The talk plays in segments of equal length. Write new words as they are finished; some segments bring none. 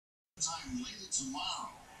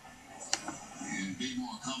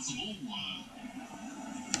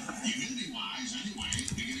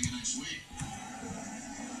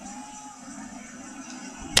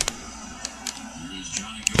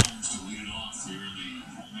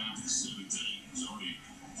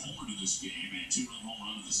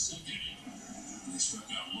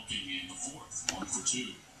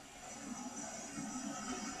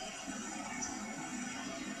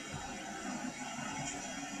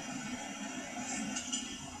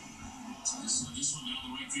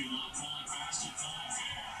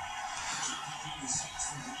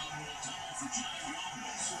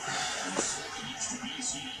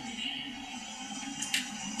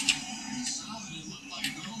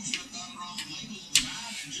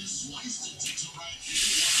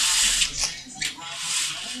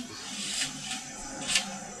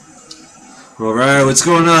All right, what's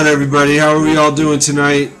going on, everybody? How are we all doing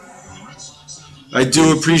tonight? I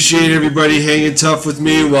do appreciate everybody hanging tough with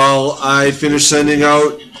me while I finish sending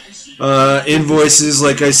out invoices.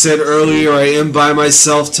 Like I said earlier, I am by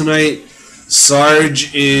myself tonight.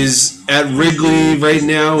 Sarge is at Wrigley right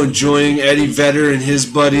now enjoying Eddie Vedder and his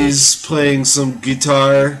buddies playing some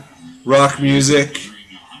guitar, rock music.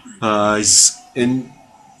 He's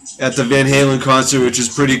at the Van Halen concert, which is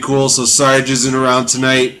pretty cool, so Sarge isn't around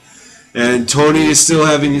tonight. And Tony is still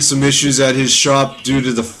having some issues at his shop due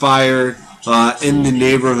to the fire in the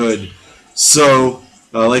neighborhood. So,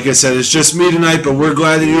 like I said, it's just me tonight, but we're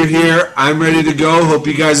glad that you're here. I'm ready to go. Hope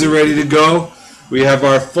you guys are ready to go. We have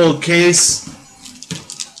our full case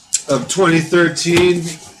of 2013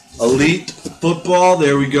 Elite Football.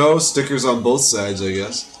 There we go. Stickers on both sides, I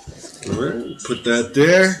guess. All right, put that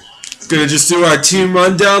there. Going to just do our team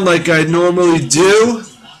rundown like I normally do.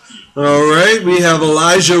 All right, we have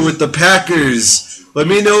Elijah with the Packers. Let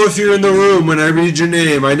me know if you're in the room when I read your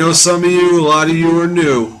name. I know some of you, a lot of you are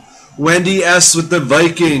new. Wendy S. with the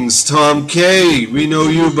Vikings. Tom K., we know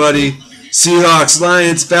you, buddy. Seahawks,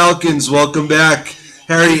 Lions, Falcons, welcome back.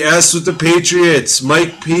 Harry S. with the Patriots.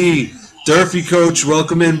 Mike P. Durfee Coach,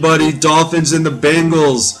 welcome in, buddy. Dolphins and the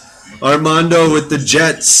Bengals. Armando with the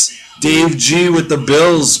Jets. Dave G. with the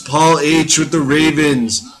Bills. Paul H. with the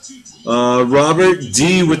Ravens. Robert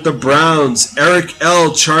D. with the Browns. Eric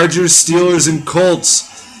L. Chargers, Steelers, and Colts.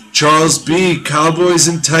 Charles B. Cowboys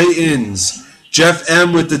and Titans. Jeff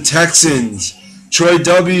M. with the Texans. Troy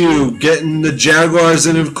W. getting the Jaguars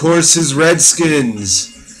and, of course, his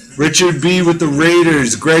Redskins. Richard B. with the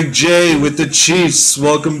Raiders. Greg J. with the Chiefs.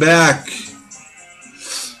 Welcome back.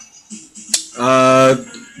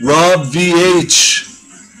 Rob VH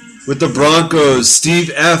with the Broncos. Steve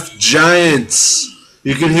F. Giants.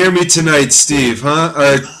 You can hear me tonight, Steve, huh?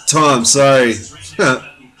 Or Tom, sorry.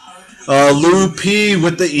 Lou P.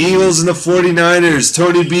 with the Eagles and the 49ers.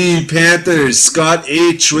 Tony B. Panthers. Scott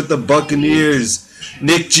H. with the Buccaneers.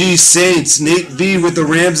 Nick G. Saints. Nate V. with the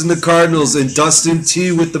Rams and the Cardinals. And Dustin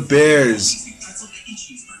T. with the Bears.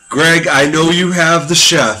 Greg, I know you have the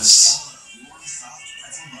chefs.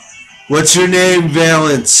 What's your name,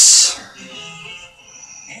 Valence?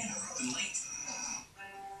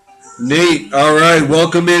 Nate, all right,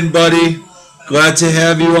 welcome in, buddy. Glad to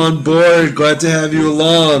have you on board. Glad to have you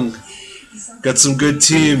along. Got some good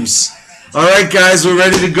teams. All right, guys, we're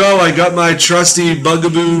ready to go. I got my trusty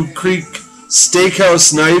Bugaboo Creek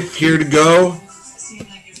Steakhouse knife here to go.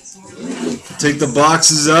 Take the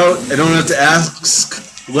boxes out. I don't have to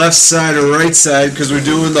ask left side or right side because we're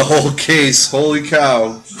doing the whole case. Holy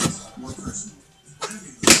cow.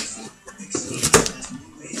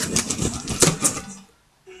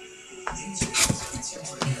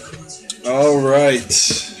 All right.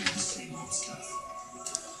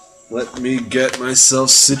 Let me get myself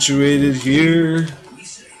situated here.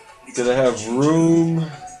 Gotta have room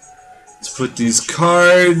to put these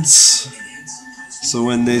cards so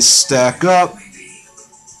when they stack up.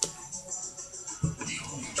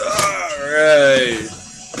 All right.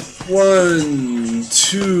 1,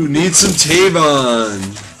 2. Need some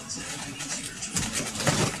Tavon.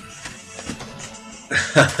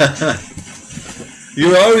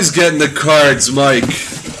 You're always getting the cards, Mike.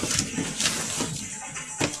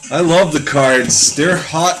 I love the cards. They're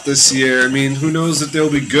hot this year. I mean, who knows if they'll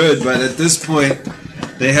be good, but at this point,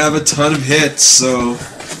 they have a ton of hits, so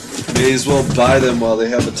may as well buy them while they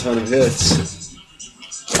have a ton of hits.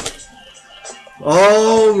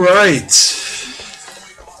 All right.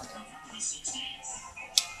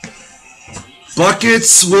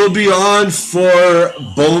 Buckets will be on for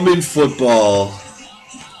Bowman football.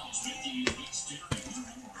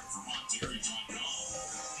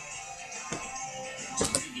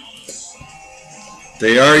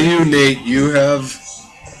 They are you, Nate. You have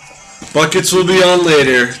Buckets will be on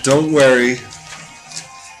later. Don't worry.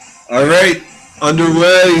 All right,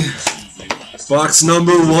 underway. Box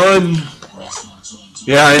number 1.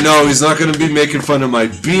 Yeah, I know. He's not going to be making fun of my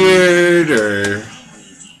beard or...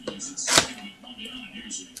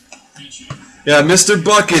 Yeah, Mr.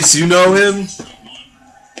 Buckets, you know him?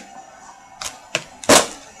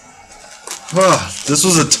 This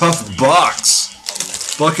was a tough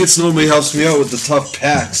box. Buckets normally helps me out with the tough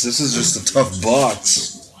packs. This is just a tough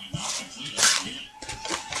box.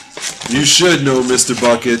 You should know Mr.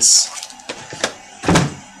 Buckets.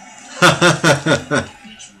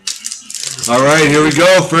 Alright, here we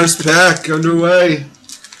go. First pack underway.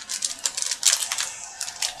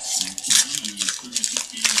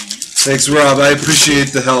 Thanks, Rob. I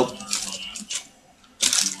appreciate the help.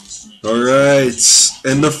 Alright.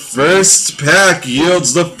 And the first pack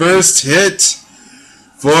yields the first hit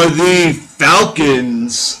for the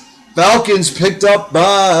Falcons. Falcons picked up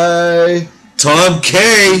by Tom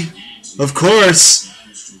K. Of course.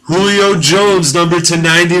 Julio Jones, number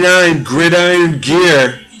 /99, gridiron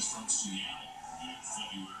gear.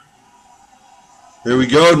 There we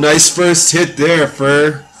go. Nice first hit there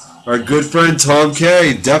for our good friend Tom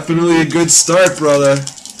K. Definitely a good start, brother.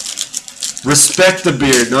 Respect the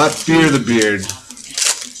beard, not fear the beard.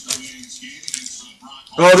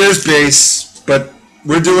 Oh, there's base, but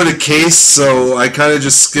we're doing a case, so I kind of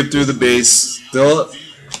just skipped through the base.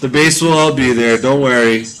 The base will all be there, don't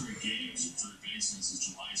worry.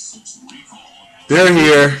 They're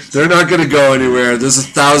here. They're not going to go anywhere. There's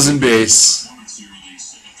 1,000 base.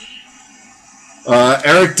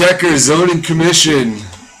 Eric Decker, zoning commission,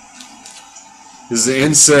 is the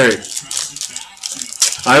insert.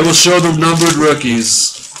 I will show them numbered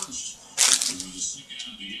rookies.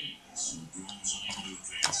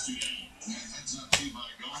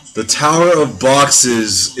 The tower of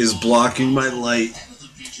boxes is blocking my light.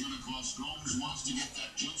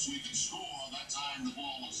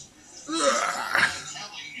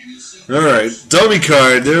 Alright, dummy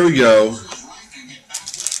card, there we go.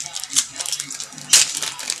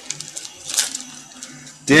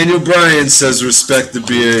 Daniel Bryan says respect the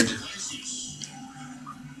beard.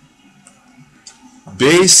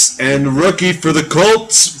 Base and rookie for the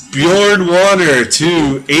Colts, Bjorn Warner,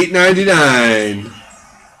 /899.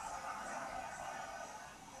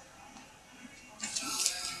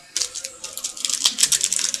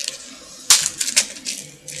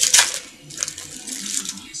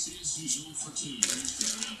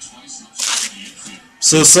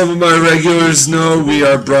 So some of my regulars know we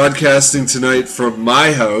are broadcasting tonight from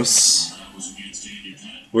my house.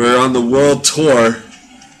 We're on the world tour.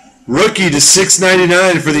 Rookie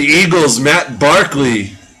 /699 for the Eagles, Matt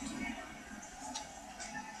Barkley.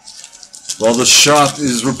 While the shop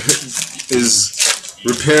is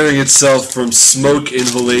repairing itself from smoke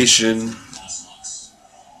inhalation.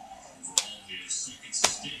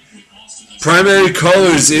 Primary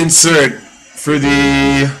colors insert for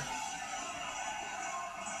the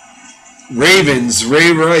Ravens,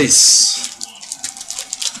 Ray Rice.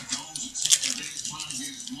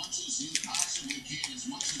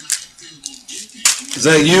 Is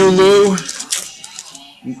that you, Lou?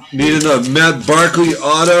 Needing a Matt Barkley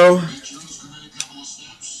auto?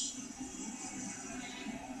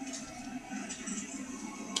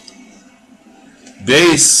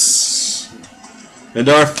 Base. And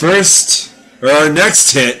our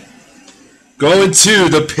next hit, going to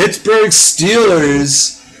the Pittsburgh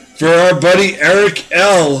Steelers for our buddy Eric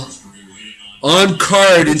L. On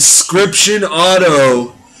card, inscription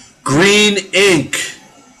auto, green ink,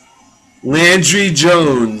 Landry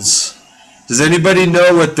Jones. Does anybody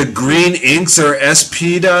know what the green inks are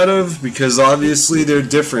SP'd out of? Because obviously they're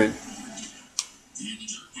different.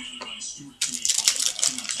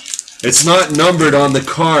 It's not numbered on the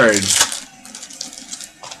card.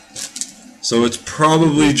 So it's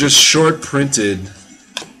probably just short printed.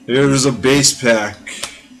 There's a base pack.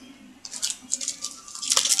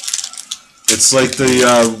 It's like the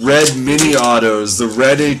red mini autos, the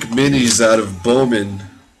red ink minis out of Bowman.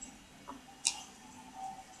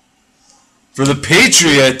 For the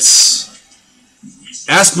Patriots,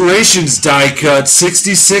 Aspirations die cut,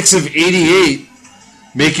 66/88,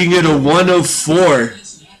 making it a 104.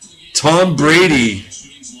 Tom Brady.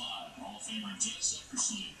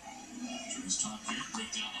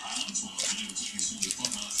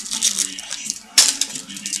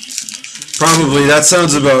 Probably, that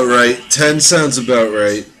sounds about right. 10 sounds about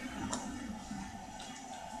right.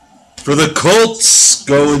 For the Colts,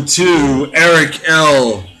 going to Eric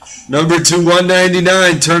L. Number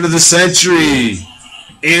 /199, turn of the century,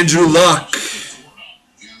 Andrew Luck.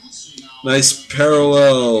 Nice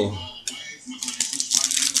parallel.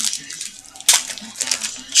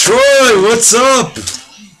 Troy, what's up?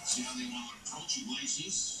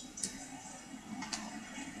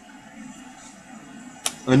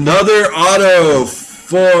 Another auto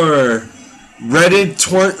for Reading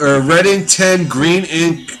 10 Green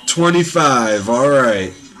Ink 25. All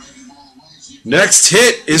right. Next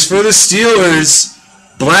hit is for the Steelers.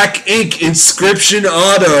 Black Ink Inscription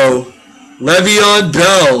Auto. Le'Veon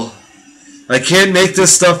Bell. I can't make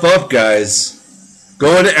this stuff up, guys.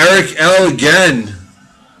 Going to Eric L. again.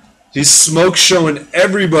 He's smoke showing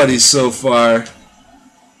everybody so far.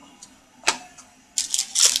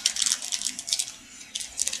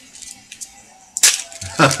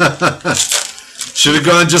 Should have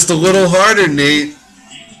gone just a little harder, Nate.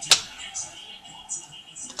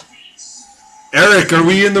 Eric, are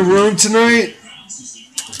we in the room tonight?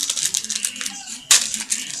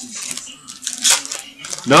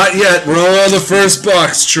 Not yet. We're all on the first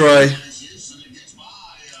box, Troy.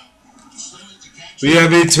 We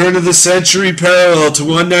have a turn of the century parallel to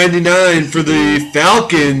 199 for the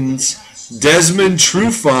Falcons. Desmond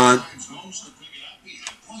Trufant.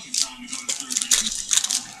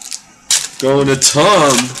 Going to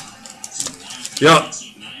Tom. Yep.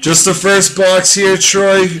 Just the first box here,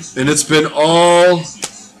 Troy. And it's been all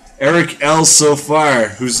Eric L. so far,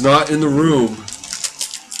 who's not in the room.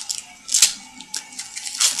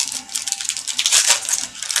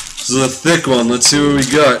 This is a thick one. Let's see what we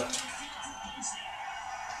got.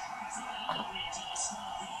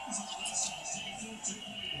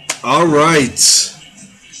 All right.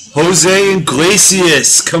 Jose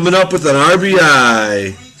Iglesias coming up with an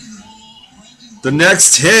RBI. The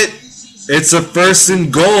next hit, it's a first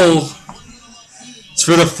and goal. It's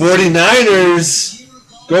for the 49ers.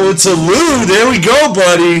 Going to Lou. There we go,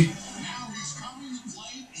 buddy.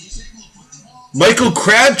 Michael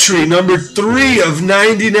Crabtree, number 3 of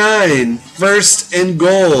 99. First and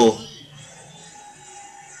goal.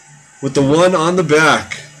 With the 1 on the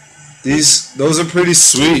back. Those are pretty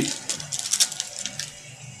sweet.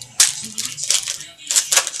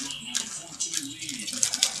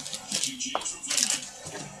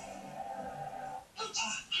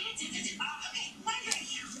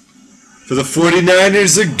 For the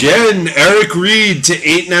 49ers again, Eric Reed to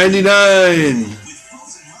 $8.99.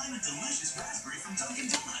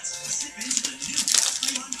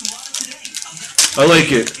 I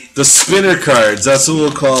like it. The spinner cards. That's what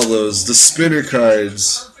we'll call those. The spinner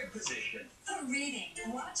cards.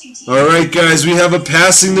 Alright, guys. We have a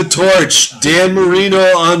passing the torch. Dan Marino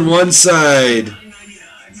on one side.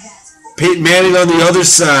 Peyton Manning on the other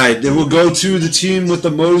side. It will go to the team with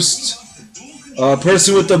the most...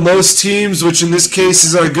 person with the most teams, which in this case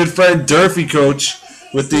is our good friend Durfee Coach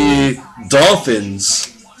with the Dolphins.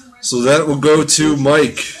 So that will go to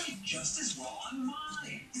Mike.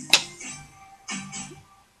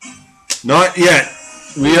 Not yet.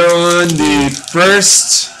 We are on the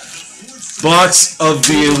first box of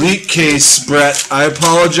the Elite case, Brett. I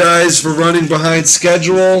apologize for running behind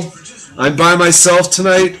schedule. I'm by myself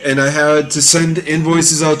tonight, and I had to send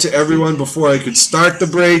invoices out to everyone before I could start the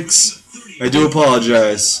breaks. I do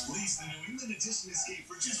apologize.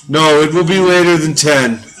 No, it will be later than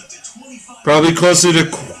 10. Probably closer to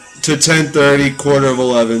 10:30, quarter of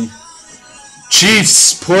 11.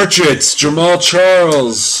 Chiefs, portraits, Jamal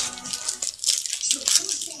Charles.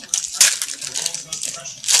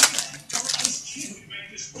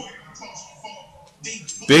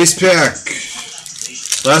 Base pack.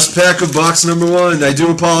 Last pack of box number 1. I do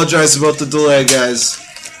apologize about the delay, guys.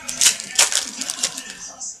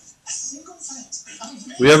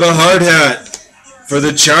 We have a hard hat for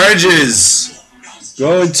the Chargers.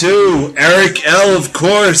 Going to Eric L, of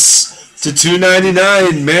course, to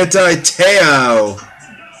 $2.99. Manti Te'o.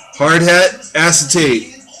 Hard hat,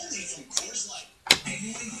 acetate.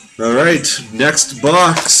 All right, next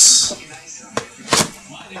box.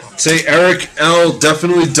 Say Eric L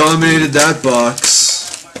definitely dominated that box.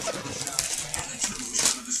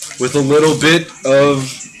 With a little bit of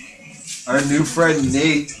our new friend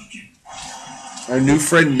Nate.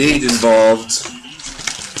 Involved.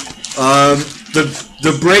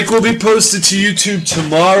 The break will be posted to YouTube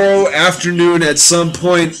tomorrow afternoon at some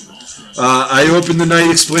point. I opened the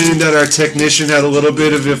night explaining that our technician had a little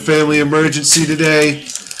bit of a family emergency today,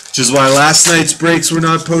 which is why last night's breaks were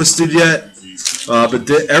not posted yet. But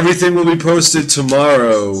everything will be posted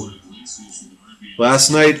tomorrow. Last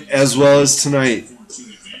night as well as tonight.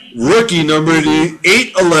 Rookie number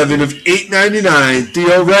 811 of $8.99,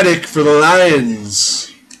 Theo Reddick for the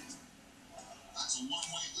Lions.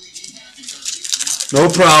 No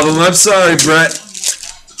problem. I'm sorry, Brett.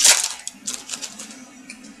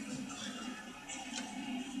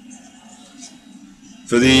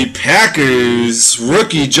 For the Packers,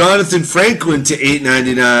 rookie Jonathan Franklin to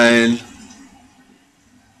 $8.99.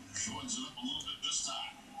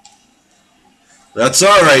 That's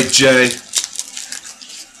all right, Jay.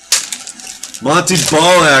 Monty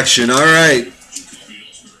Ball action, all right.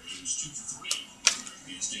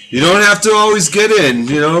 You don't have to always get in,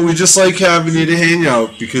 you know. We just like having you to hang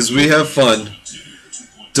out because we have fun.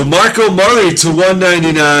 DeMarco Murray to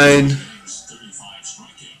 $1.99.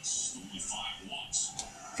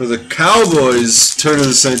 For the Cowboys, turn of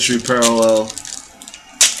the century parallel.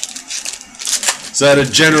 Is that a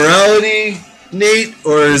generality, Nate,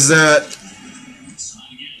 or is that...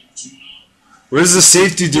 Where's the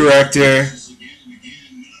safety director?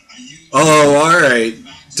 Oh, alright.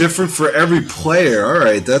 Different for every player.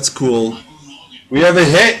 Alright, that's cool. We have a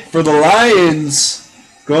hit for the Lions.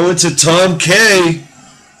 Going to Tom K.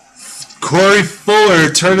 Corey Fuller,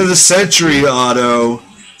 turn of the century auto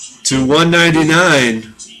to $1.99.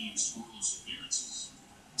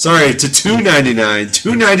 Sorry, to $2.99.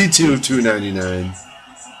 $2.92 of $2.99.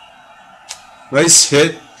 Nice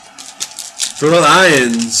hit for the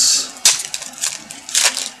Lions.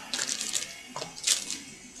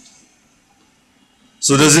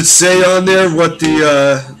 So does it say on there what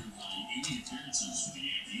the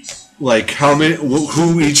like how many,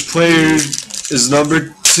 who each player is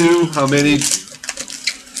numbered to? How many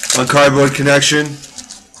on Cardboard Connection?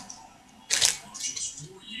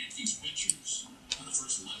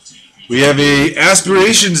 We have a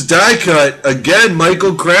Aspirations die cut again.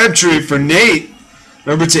 Michael Crabtree for Nate,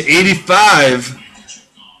 number to 85.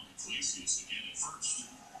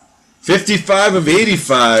 55 of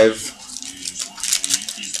 85.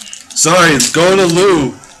 Sorry, it's going to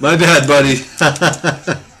Lou. My bad, buddy.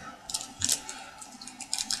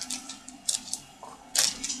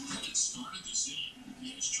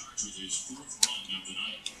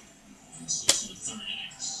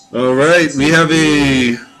 All right, we have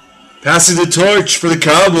a passing the torch for the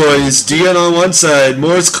Cowboys. Dion on one side,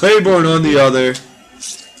 Morris Claiborne on the other.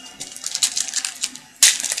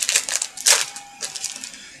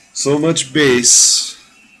 So much base.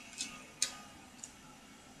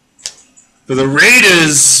 For the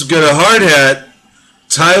Raiders, got a hard hat.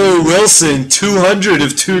 Tyler Wilson, 200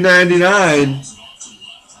 of 299.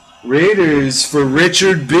 Raiders for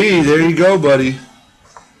Richard B. There you go, buddy.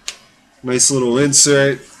 Nice little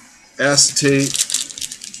insert. Acetate.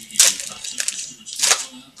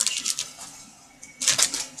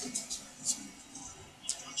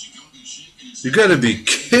 You gotta be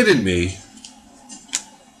kidding me.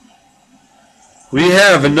 We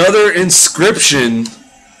have another inscription.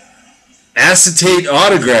 Acetate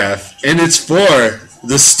autograph, and it's for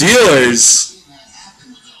the Steelers.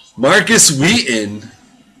 Marcus Wheaton.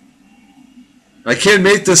 I can't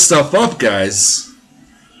make this stuff up, guys.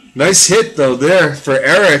 Nice hit though there for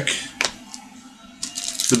Eric.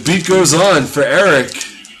 The beat goes on for Eric.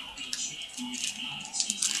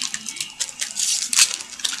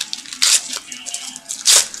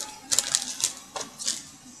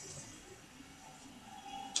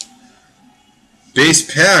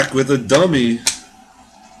 Base pack with a dummy.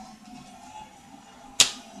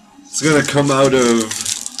 It's going to come out of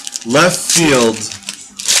left field,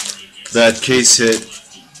 that case hit.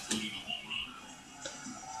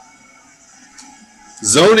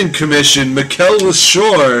 Zoning Commission, Mikel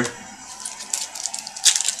Lashore.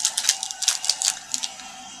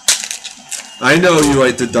 I know you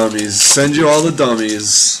like the dummies. Send you all the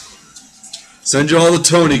dummies. Send you all the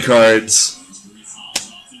Tony cards.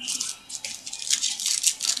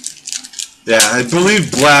 Yeah, I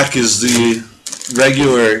believe black is the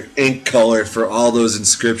regular ink color for all those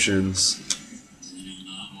inscriptions.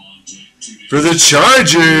 For the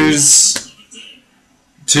Chargers,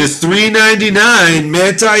 to $3.99,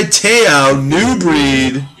 Manti Te'o, new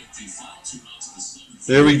breed.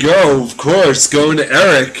 There we go, of course, going to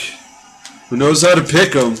Eric, who knows how to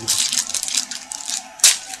pick them.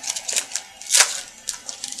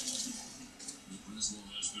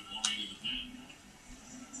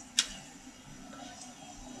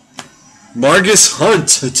 Margus Hunt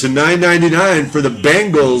to $9.99 for the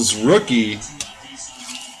Bengals rookie.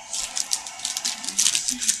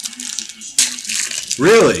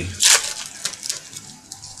 Really?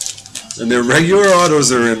 And their regular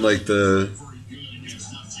autos are in like the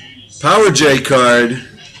Power J card.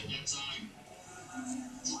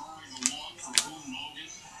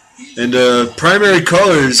 And primary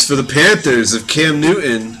colors for the Panthers of Cam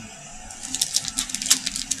Newton.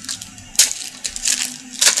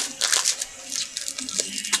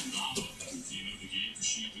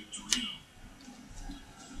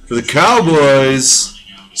 For the Cowboys,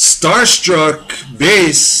 Starstruck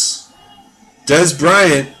base, Des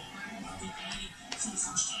Bryant.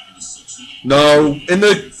 No, in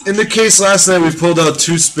the case last night we pulled out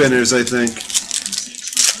 2 spinners, I think.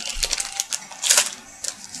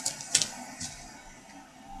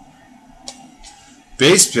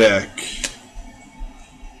 Base pack.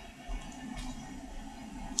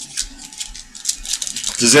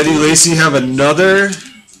 Does Eddie Lacy have another?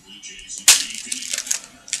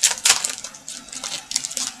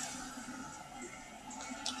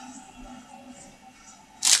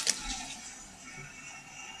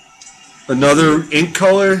 Another ink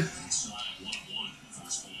color?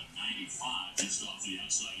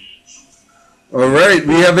 Alright,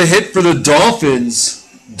 we have a hit for the Dolphins.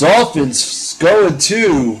 Dolphins going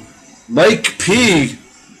to Mike P.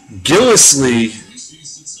 Gillisley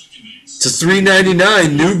to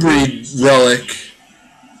 $3.99, New Breed relic.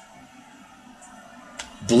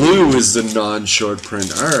 Blue is the non-short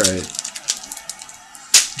print. Alright.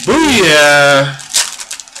 Booyah!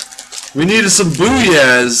 We needed some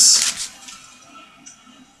booyahs.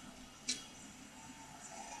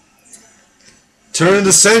 Turn of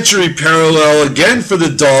the century parallel again for the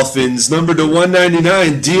Dolphins. Number to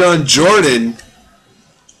 199, Dion Jordan.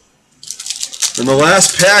 And the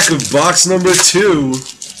last pack of box number 2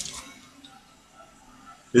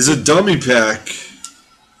 is a dummy pack.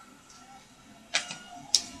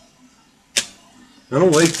 I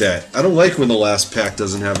don't like that. I don't like when the last pack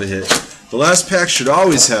doesn't have a hit. The last pack should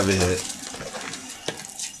always have a hit.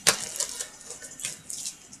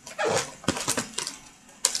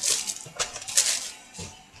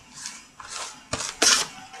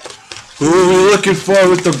 Who are we looking for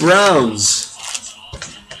with the Browns?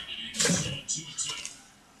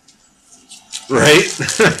 Right?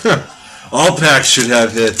 All packs should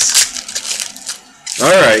have hits.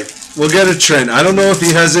 Alright, we'll get a Trent. I don't know if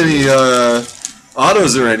he has any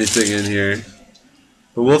autos or anything in here.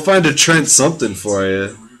 But we'll find a Trent something for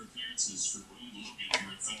you.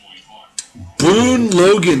 Boone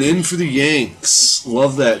Logan in for the Yanks.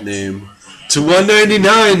 Love that name. To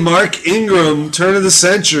 199, Mark Ingram, turn of the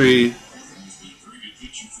century.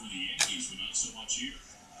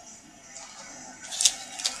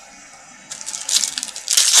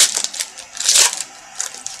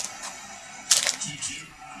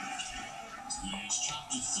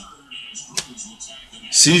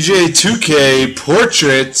 CJ 2K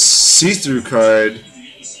Portraits see-through card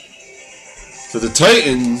for the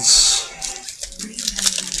Titans.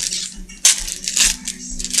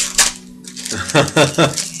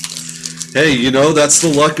 Hey, you know, that's the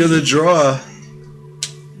luck of the draw.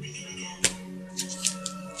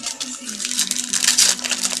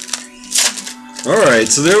 Alright,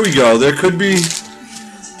 so there we go. There could be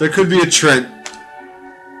a Trent.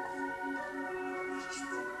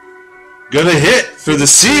 Gonna hit for the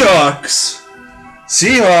Seahawks.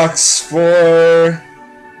 Seahawks for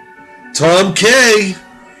Tom K.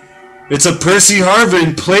 It's a Percy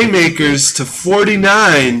Harvin Playmakers to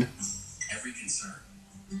 49. Every concern,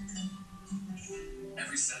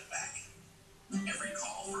 every setback, every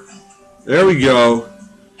call for help. There we go.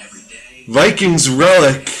 Every day. Vikings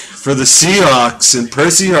relic for the Seahawks and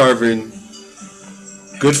Percy Harvin.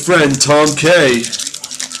 Good friend Tom K.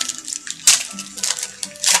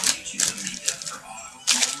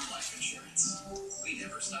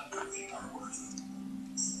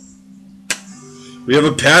 We have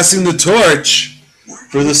a passing the torch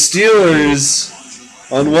for the Steelers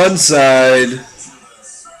on one side,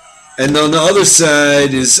 and on the other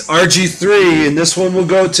side is RG3, and this one will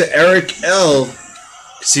go to Eric L.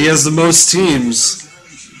 because he has the most teams.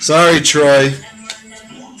 Sorry, Troy.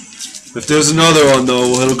 If there's another one,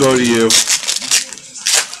 though, it'll go to you.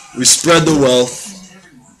 We spread the wealth.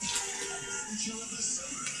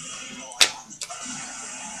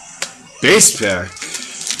 Base pack.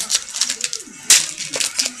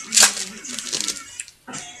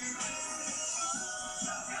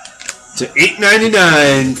 To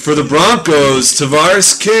 $8.99 for the Broncos,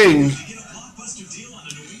 Tavares King.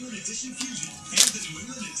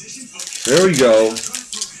 There we go.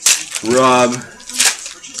 Rob.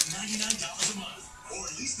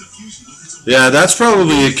 Yeah, that's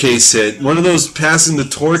probably a case hit. One of those passing the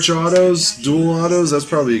torch autos, dual autos, that's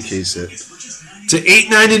probably a case hit. To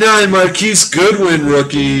 $8.99, Marquise Goodwin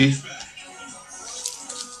rookie.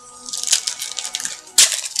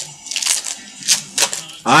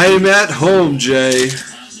 I am at home, Jay.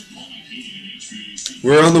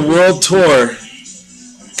 We're on the world tour.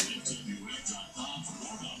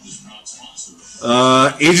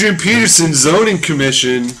 Adrian Peterson, Zoning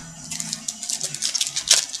Commission.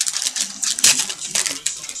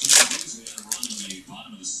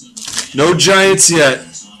 No Giants yet.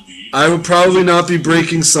 I will probably not be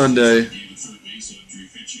breaking Sunday.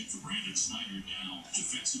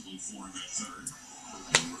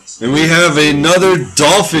 And we have another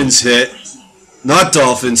Dolphins hit. Not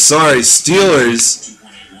Dolphins, sorry, Steelers.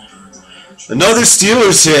 Another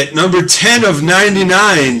Steelers hit, number 10 of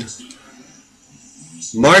 99.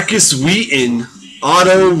 Marcus Wheaton,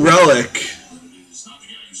 auto relic.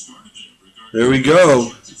 There we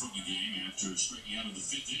go.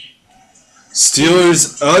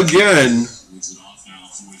 Steelers again.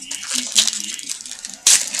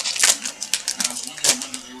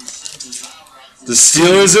 The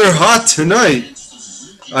Steelers are hot tonight.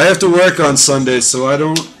 I have to work on Sunday, so I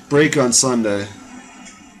don't break on Sunday.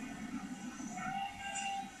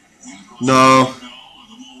 No.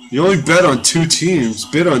 You only bet on two teams.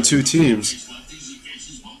 Bid on two teams.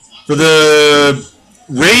 For the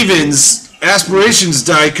Ravens, aspirations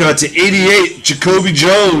die cut to 88, Jacoby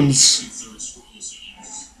Jones.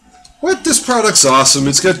 What? This product's awesome.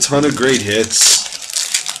 It's got a ton of great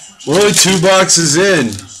hits. We're only 2 boxes in.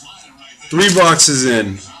 3 boxes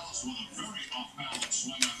in.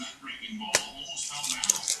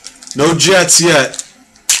 No Jets yet.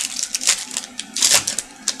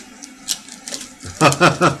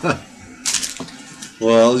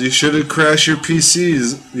 Well, you should have crashed your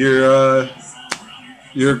PCs,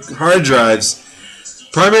 your hard drives.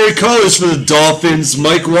 Primary colors for the Dolphins,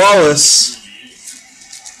 Mike Wallace.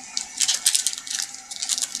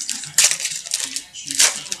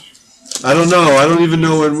 I don't know. I don't even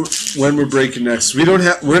know when we're breaking next.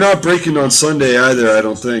 We're not breaking on Sunday either. I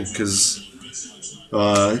don't think, because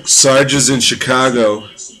Sarge is in Chicago.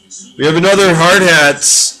 We have another hard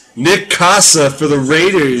hats. Nick Casa for the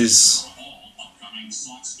Raiders.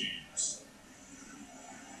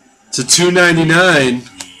 To $2.99.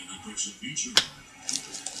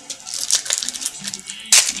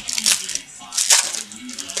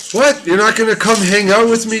 What? You're not going to come hang out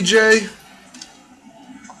with me, Jay?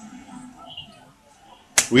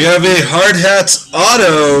 We have a hard hats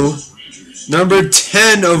auto, number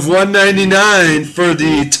 10 of 199 for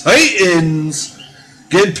the Titans.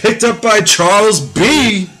 Getting picked up by Charles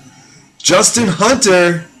B. Justin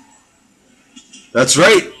Hunter. That's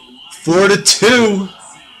right. 4-2.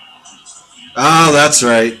 Ah, that's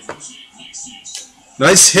right.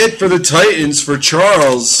 Nice hit for the Titans for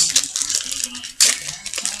Charles.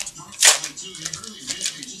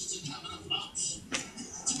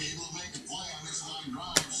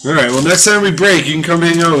 Alright, well, next time we break, you can come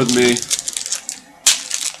hang out with me.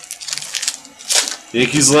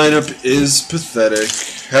 Yankees lineup is pathetic.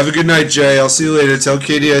 Have a good night, Jay. I'll see you later. Tell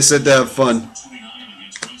Katie I said to have fun.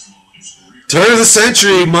 Turn of the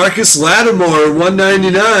century, Marcus Lattimore,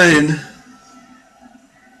 199.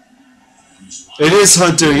 It is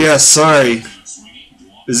Hunter, yes, sorry.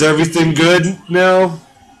 Is everything good now?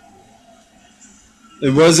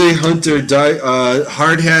 It was a Hunter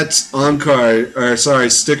hard hats on card, or sorry,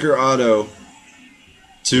 sticker auto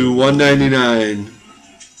to 199.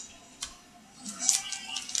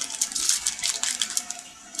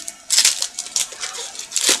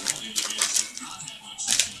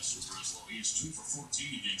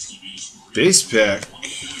 Base pack.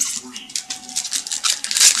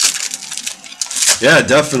 Yeah,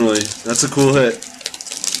 definitely. That's a cool hit.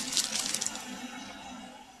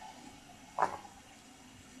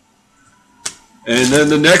 And then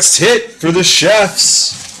the next hit for the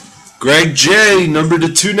Chefs. Greg J, number to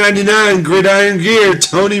 299, Gridiron Gear,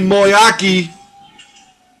 Tony Moyaki.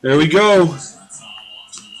 There we go.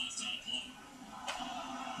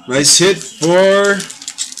 Nice hit for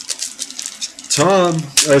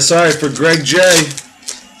for Greg J.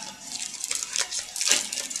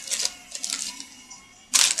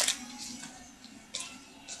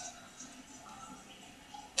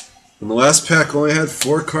 And the last pack only had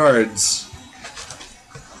 4 cards.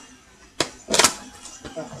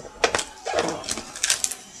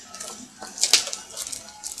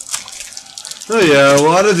 Oh yeah, a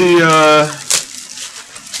lot of the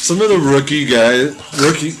some of the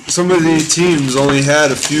some of the teams only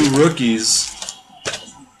had a few rookies.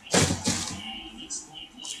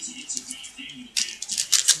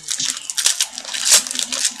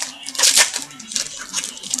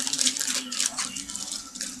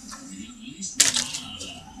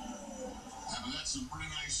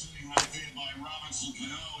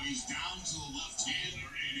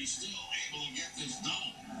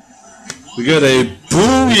 We got a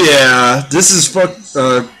booyah! This is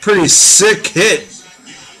pretty sick hit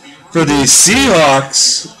for the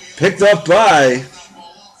Seahawks, picked up by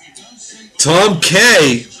Tom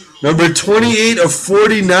K, number 28 of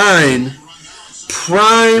 49,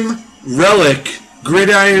 Prime Relic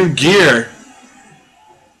Gridiron Gear,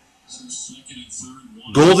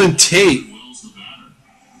 Golden Tate.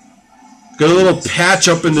 Got a little patch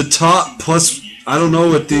up in the top, plus I don't know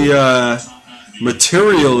what the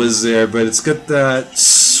material is there, but it's got that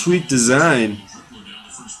sweet design.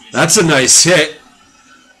 That's a nice hit.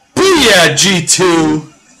 Booyah, G2.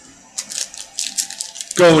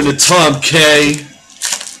 Going to Tom K.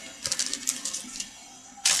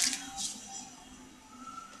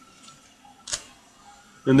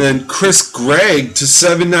 And then Chris Gregg to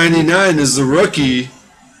 $7.99 is the rookie.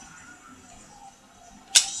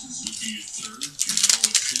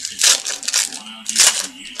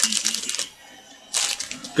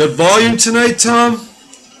 Good volume tonight, Tom?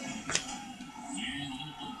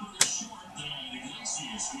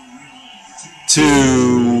 To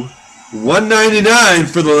 $1.99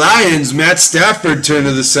 for the Lions, Matt Stafford, turn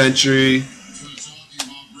of the century.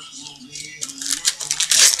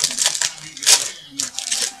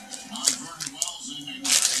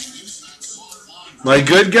 My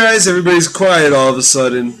good guys, everybody's quiet all of a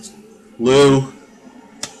sudden. Lou.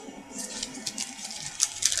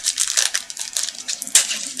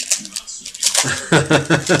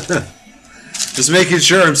 Just making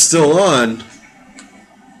sure I'm still on.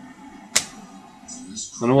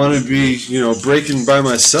 I don't want to be, breaking by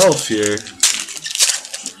myself here.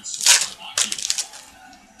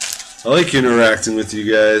 I like interacting with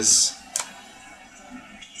you guys.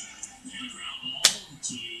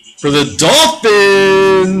 For the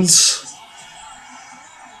Dolphins,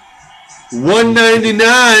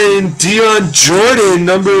 $1.99, Dion Jordan,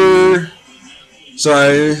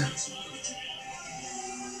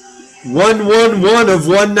 111 of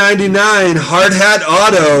 199, hard hat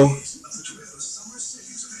auto.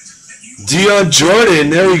 Dion Jordan,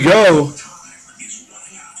 there we go.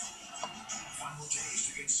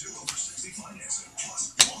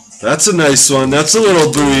 That's a nice one. That's a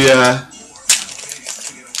little booyah.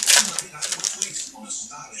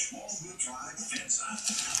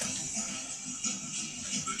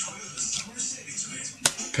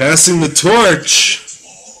 Passing the torch.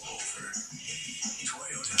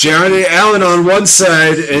 Johnny Allen on one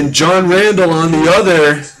side and John Randall on the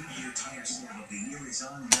other.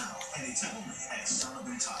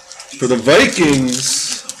 For the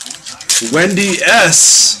Vikings, Wendy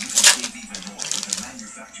S.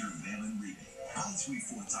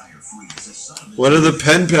 What are the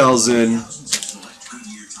pen pals in?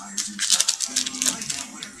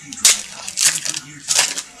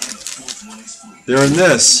 They're in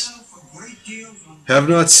this. Have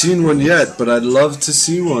not seen one yet, but I'd love to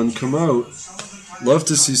see one come out. Love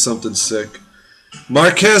to see something sick.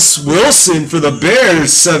 Marquez Wilson for the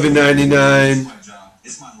Bears, $7.99.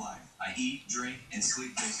 It's my life. I eat, drink, and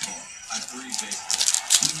sleep baseball. I breathe baseball.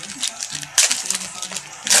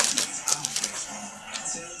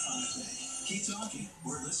 Keep talking.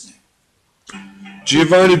 We're listening.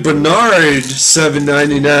 Giovanni Bernard,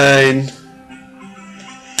 $7.99.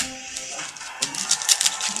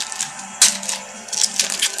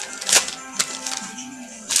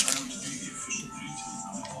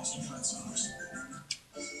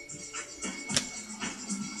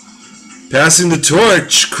 Passing the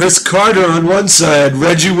torch, Chris Carter on one side,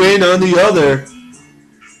 Reggie Wayne on the other.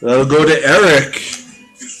 That'll go to Eric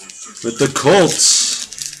with the Colts.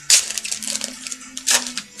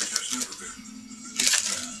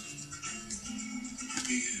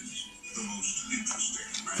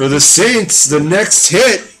 For the Saints, the next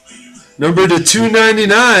hit, number to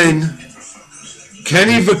 299,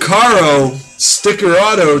 Kenny Vaccaro, sticker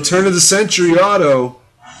auto, turn of the century auto.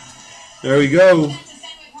 There we go.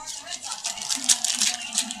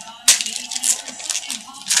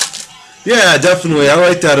 Yeah, definitely. I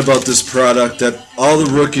like that about this product, that all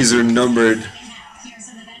the rookies are numbered.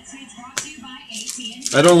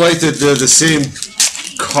 I don't like that they're the same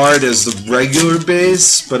card as the regular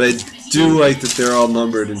base, but I do like that they're all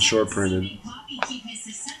numbered and short printed.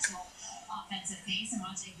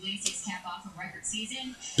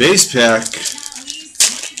 Base pack.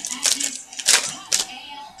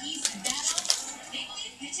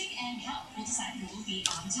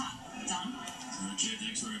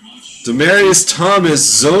 Demarius Thomas,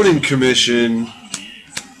 zoning commission.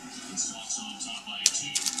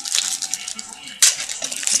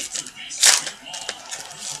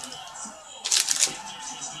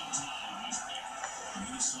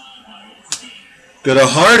 Got a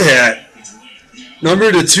hard hat.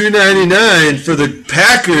 Number to 299 for the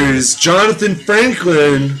Packers, Jonathan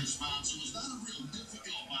Franklin.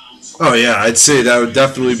 Oh yeah, I'd say that would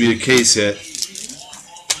definitely be a case hit.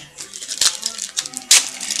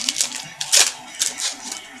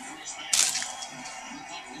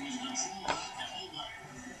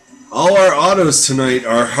 All our autos tonight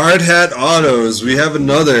are hard hat autos. We have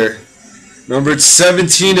another Numbered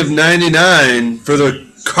 17 of 99 for the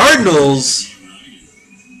Cardinals.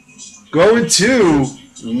 Going to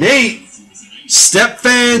Nate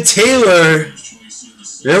Stepfan Taylor.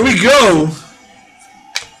 There we go.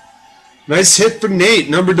 Nice hit for Nate,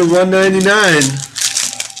 numbered to 199.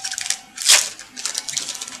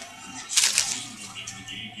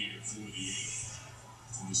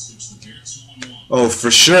 Oh,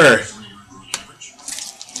 for sure.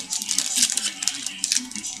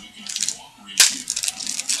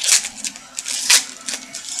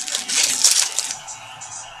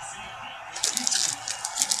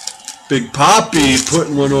 Big Poppy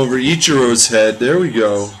putting one over Ichiro's head. There we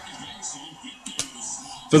go.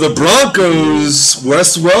 For the Broncos,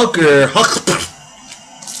 Wes Welker.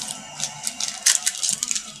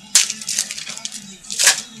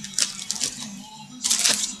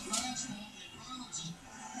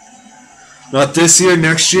 Not this year,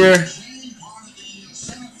 next year.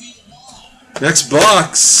 Next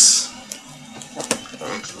box.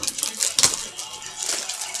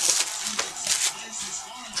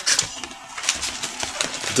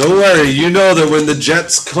 Don't worry, you know that when the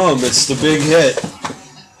Jets come, it's the big hit.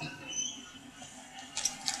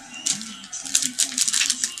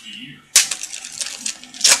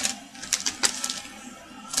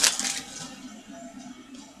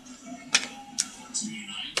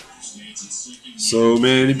 So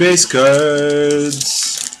many base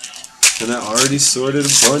cards. And I already sorted a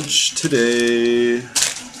bunch today.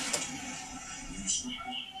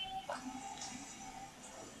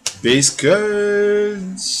 Base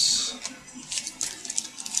cards.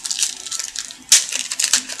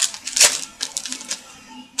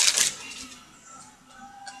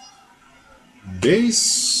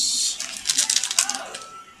 Base.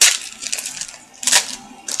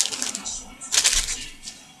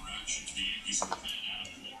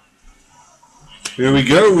 Here we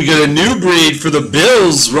go. We got a new breed for the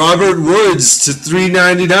Bills. Robert Woods to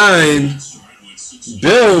 399.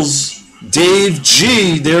 Bills. Dave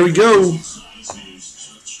G. There we go.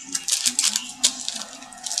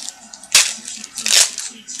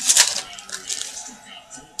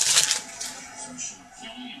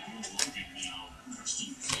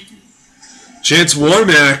 Chance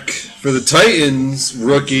Warmack for the Titans.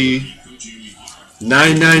 Rookie.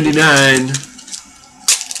 $9.99.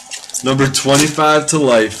 Number 25 to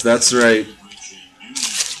life. That's right.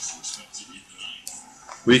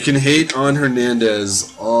 We can hate on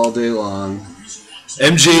Hernandez all day long.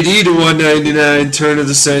 MJD to 199. Turn of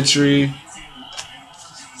the century.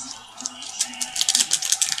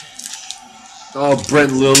 Oh,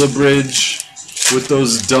 Brent Lillibridge with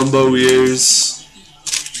those Dumbo ears.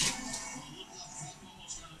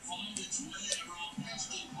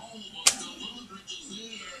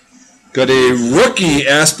 Got a rookie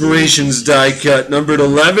aspirations die cut, numbered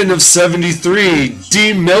 11 of 73.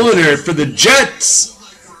 D. Milliner for the Jets.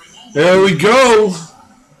 There we go.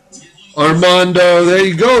 Armando, there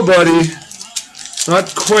you go, buddy.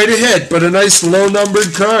 Not quite a hit, but a nice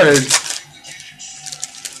low-numbered card.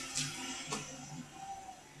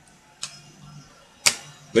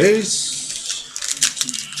 Base.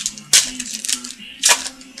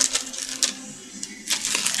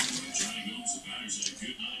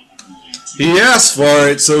 He asked for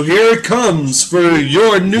it, so here it comes for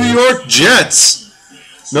your New York Jets.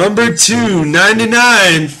 Number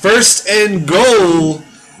 299, first and goal,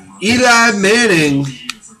 Eli Manning.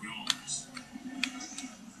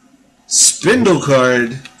 Spindle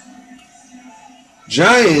card.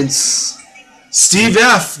 Giants, Steve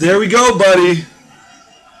F. There we go, buddy.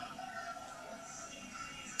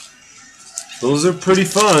 Those are pretty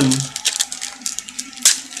fun.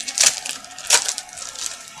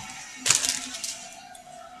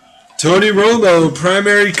 Tony Romo,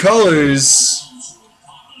 primary colors.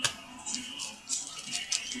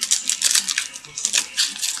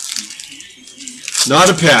 Not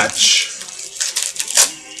a patch.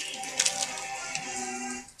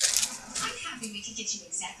 I'm happy we could get you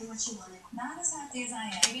exactly what you wanted. Not as happy as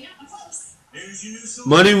I am. You know, I'm close.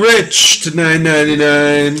 Money Rich to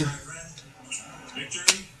 $9.99.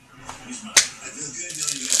 Victory is mine. I feel good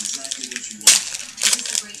knowing you got exactly what you want. This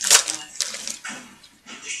is a great deal.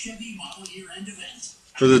 The Chevy model year-end event.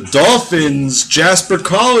 For the Dolphins, Jasper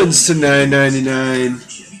Collins to $9.99.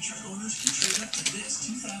 Chevy truck owners can trade up to this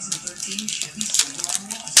 2013 Chevy Silverado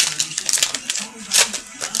Lost with a total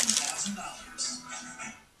value of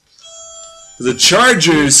 $9,000. For the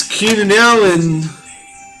Chargers, Keenan Allen,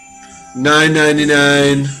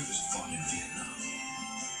 $9.99. Fought in Vietnam.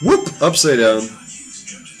 Whoop, upside down. Hughes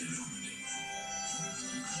jumped into Normandy.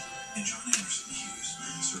 And John Anderson Hughes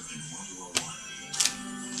served in World War I.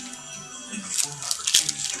 And before Robert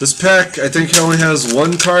Hughes This pack, I think, only has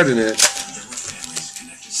one card in it.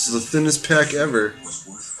 This is the thinnest pack ever.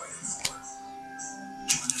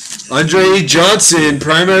 Andre Johnson,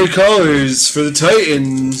 primary colors for the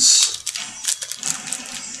Titans.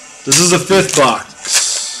 This is the 5th box.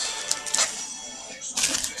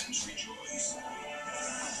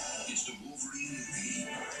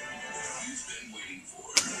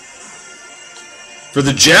 For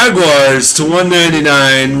the Jaguars to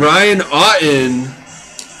 199, Ryan Otten.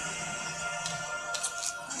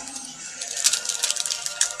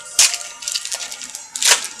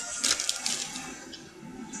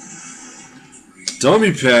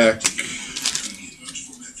 Dummy pack.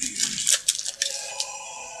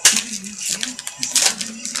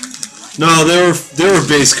 No, there were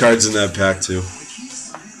base cards in that pack too.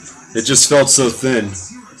 It just felt so thin.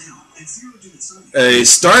 A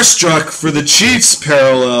Starstruck for the Chiefs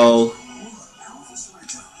parallel.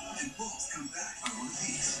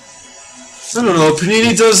 I don't know.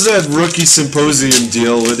 Panini does that rookie symposium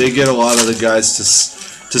deal where they get a lot of the guys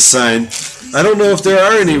to sign. I don't know if there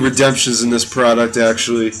are any redemptions in this product,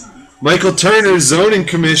 actually. Michael Turner, Zoning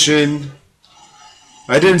Commission.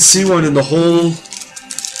 I didn't see one in the whole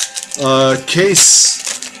case.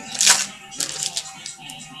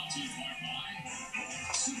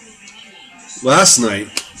 Last night,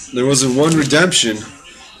 there wasn't one redemption.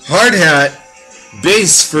 Hard hat,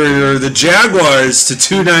 base for the Jaguars to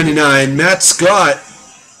 299, Matt Scott.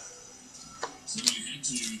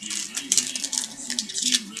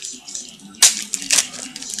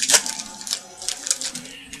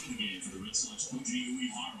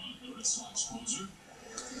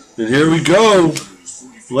 And here we go.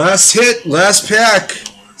 Last hit, last pack.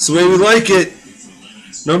 That's the way we like it.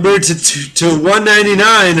 Number to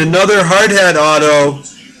 199, another hard hat auto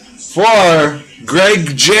for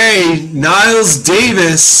Greg J. Niles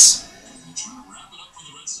Davis.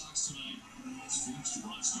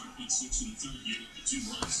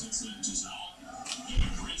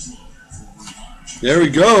 There we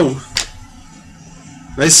go.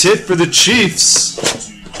 Nice hit for the Chiefs.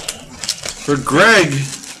 For Greg.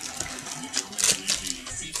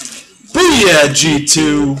 Booyah,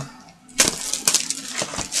 G2.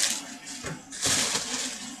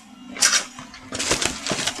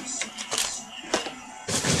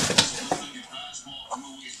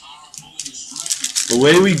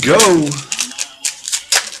 Away we go.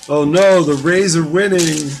 Oh no, the Rays are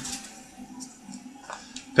winning.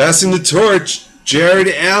 Passing the torch, Jared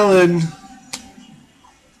Allen.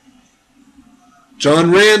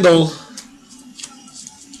 John Randall.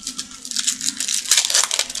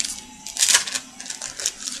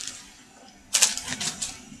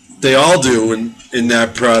 They all do in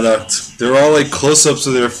that product. They're all like close-ups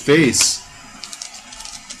of their face.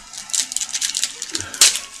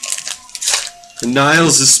 And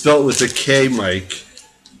Niles is spelt with a K, Mike.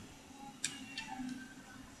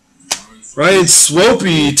 Ryan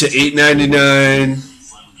Swopey to 899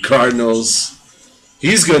 Cardinals.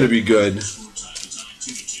 He's going to be good.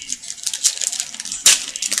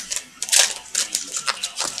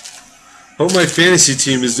 Hope my fantasy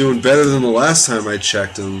team is doing better than the last time I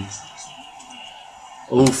checked them.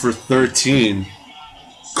 0 for 13.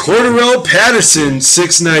 Cordarrelle Patterson,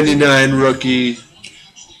 699 rookie.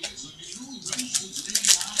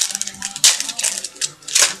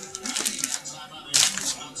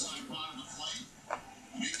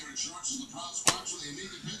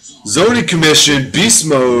 Zoning Commission, Beast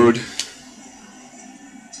Mode.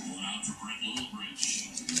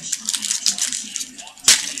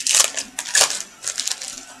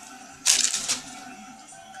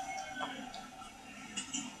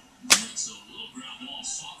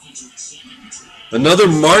 Another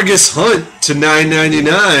Margus Hunt to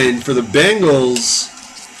 $9.99 for the Bengals.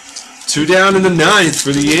 2 down in the 9th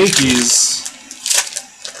for the Yankees.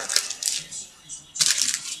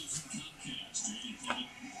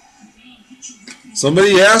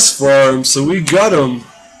 Somebody asked for him, so we got him.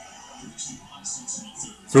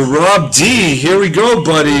 For Rob D, here we go,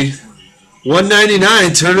 buddy.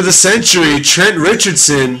 $1.99, turn of the century, Trent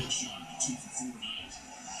Richardson.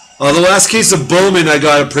 Oh, the last case of Bowman, I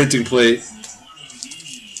got a printing plate.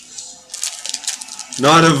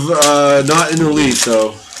 Not an elite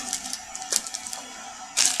though.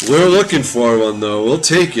 We're looking for one though. We'll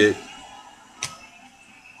take it.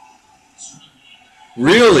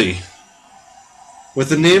 Really?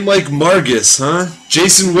 With a name like Margus, huh?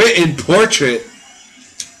 Jason Witten portrait.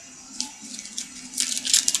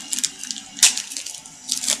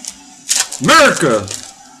 America.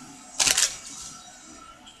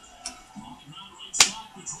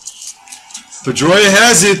 Pedroia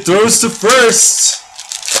has it. Throws to first.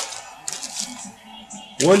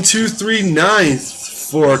 1, 2, 3,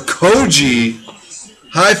 9th for Koji.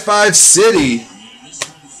 High Five City.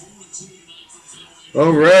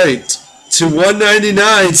 All right. To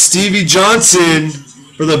 199, Stevie Johnson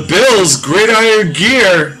for the Bills. Gridiron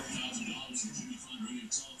Gear.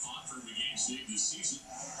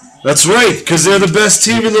 That's right, because they're the best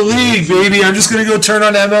team in the league, baby. I'm just going to go turn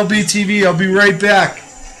on MLB TV. I'll be right back.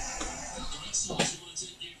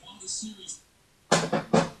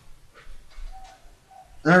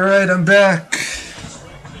 All right, I'm back.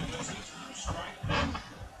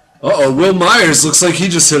 Uh-oh, Will Myers looks like he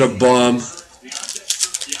just hit a bomb.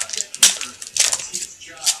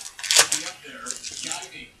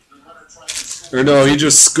 Or no, he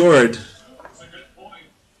just scored.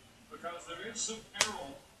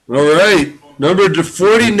 All right, number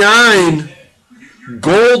 49,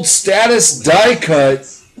 gold status die cut,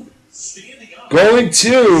 going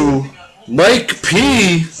to Mike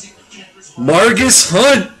P. Margus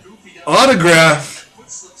Hunt autograph.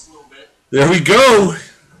 There we go.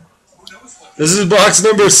 This is box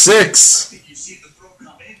number 6.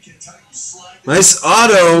 Nice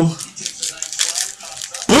auto.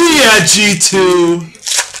 Booyah, G2.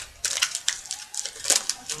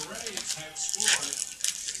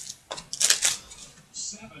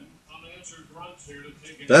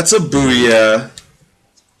 That's a booyah.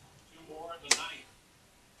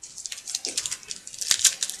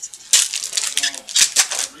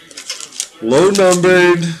 Low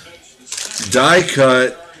numbered, die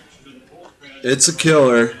cut. It's a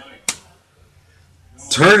killer.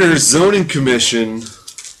 Turner's Zoning Commission.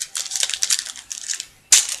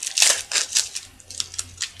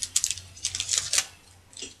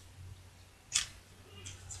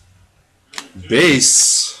 Base.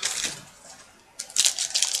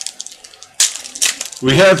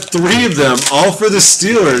 We have 3 of them, all for the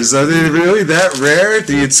Steelers. Are they really that rare?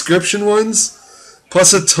 The inscription ones?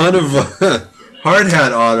 Plus a ton of hard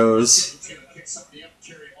hat autos.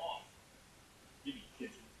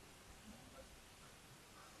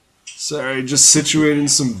 Sorry, just situating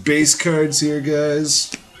some base cards here, guys.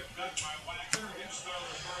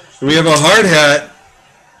 And we have a hard hat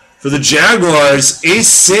for the Jaguars, Ace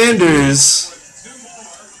Sanders.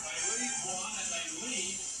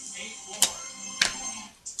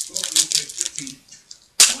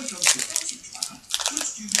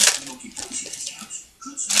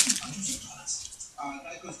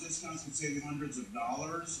 Discounts can save you hundreds of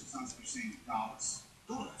dollars. It sounds like you're saying dollars.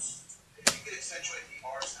 Dollars. If you could accentuate the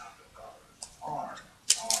R sound of dollars. R.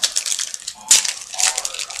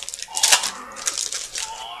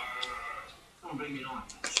 Don't bring me on.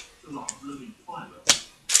 Too long. Living fun.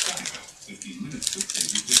 15 minutes could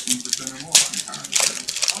save you 15% or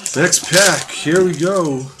more. Next pack. Here we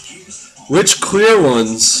go. Which clear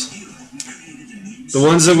ones? The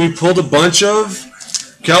ones that we pulled a bunch of?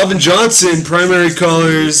 Calvin Johnson, primary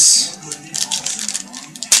colors.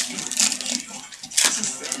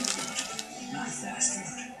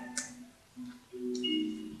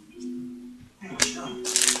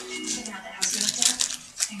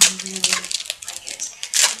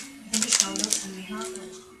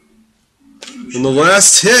 And the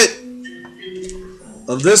last hit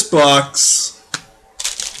of this box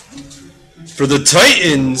for the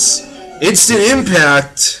Titans, Instant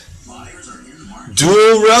Impact.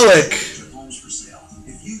 Dual Relic,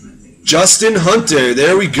 Justin Hunter.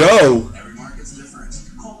 There we go.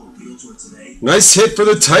 Nice hit for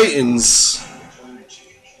the Titans.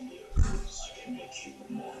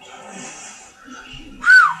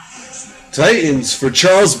 Titans for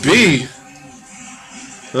Charles B.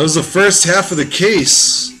 That was the first half of the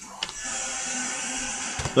case.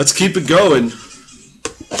 Let's keep it going.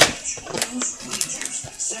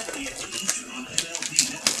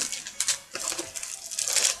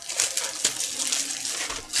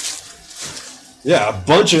 Yeah, a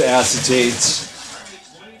bunch of acetates.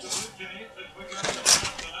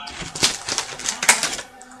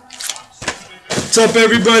 What's up,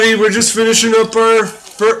 everybody? We're just finishing up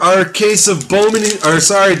our case of Panini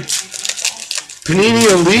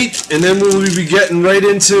Elite, and then we'll be getting right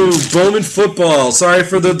into Bowman football. Sorry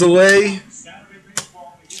for the delay.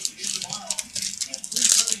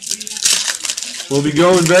 We'll be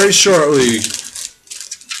going very shortly.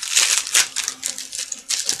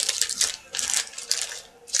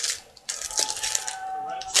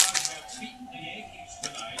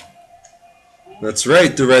 That's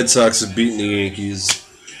right, the Red Sox have beaten the Yankees.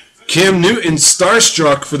 Cam Newton,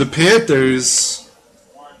 starstruck for the Panthers.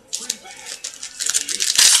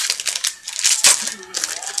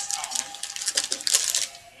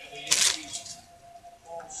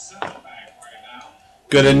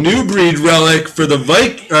 Got a new breed relic for the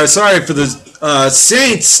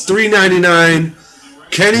Saints, $3.99.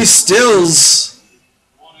 Kenny Stills.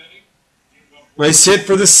 Nice hit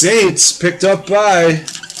for the Saints. Picked up by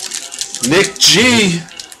Nick G.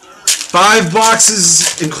 5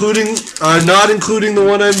 boxes, including not including the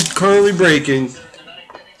one I'm currently breaking.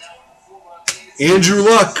 Andrew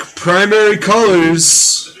Luck, primary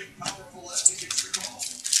colors.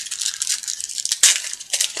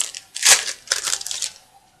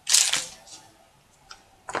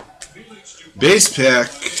 Base pack.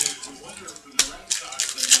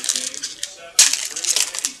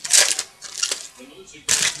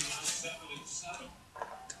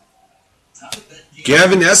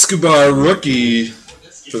 Gavin Escobar, rookie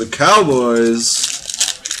for the Cowboys.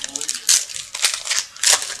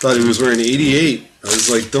 Thought he was wearing 88. I was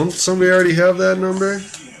like, don't somebody already have that number?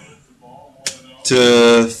 To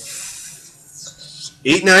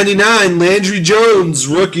 $8.99, Landry Jones,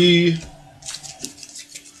 rookie.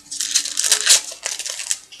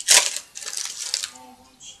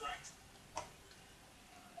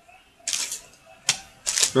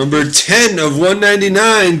 Number 10 of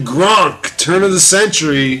 199, Gronk, turn of the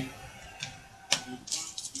century.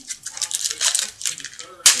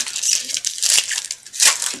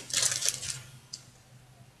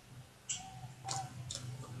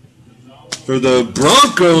 For the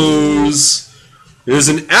Broncos, there's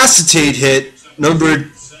an acetate hit, number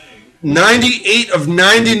 98 of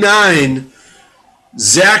 99,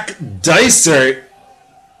 Zach Dysart.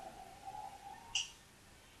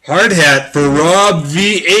 Hard hat for Rob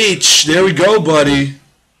VH. There we go, buddy.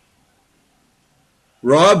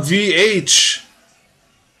 Rob VH.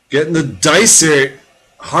 Getting the Dysart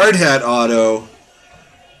hard hat auto.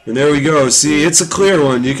 And there we go. See, it's a clear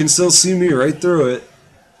one. You can still see me right through it.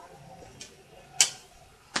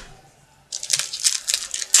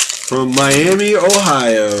 From Miami,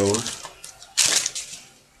 Ohio.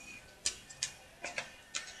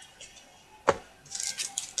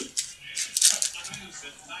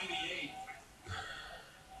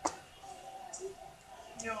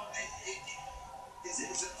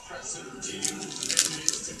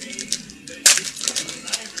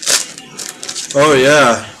 Oh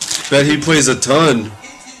yeah, bet he plays a ton.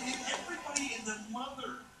 Everybody and their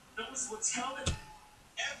mother knows what's coming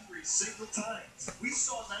every single time. We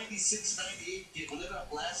saw 96, 98 get lit up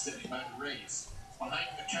last inning by the Rays. Behind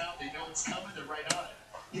the count, they know it's coming, they're right on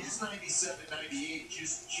it. His 97, 98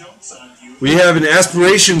 just jumps on you. We have an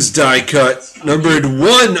Aspirations die cut, numbered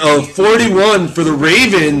 1 of 41 for the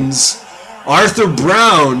Ravens, Arthur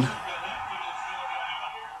Brown.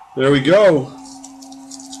 There we go.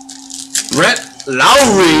 Brett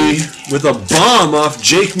Lowry with a bomb off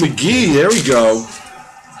Jake McGee. There we go.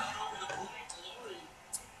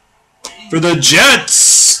 For the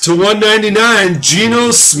Jets, to 199,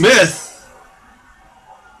 Geno Smith.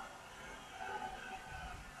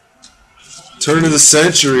 Turn of the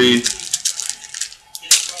century.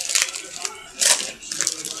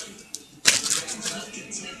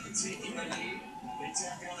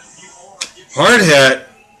 Hard hat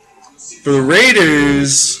for the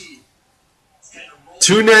Raiders.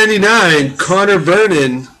 $2.99, Connor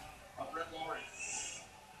Vernon.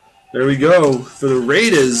 There we go for the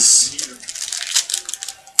Raiders.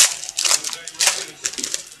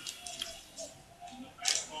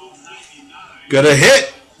 Got a hit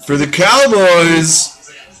for the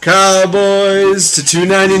Cowboys. Cowboys to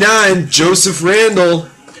 $2.99, Joseph Randle.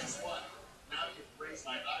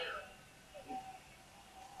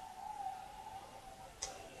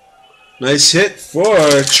 Nice hit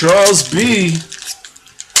for Charles B.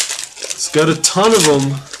 He's got a ton of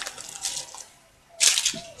them.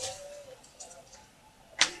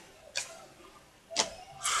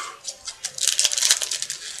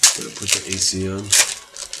 Gotta put the AC on.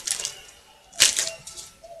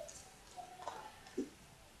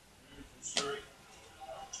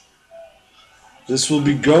 This will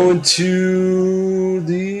be going to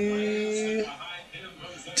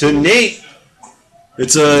Nate.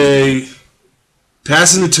 It's a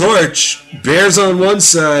passing the torch. Bears on one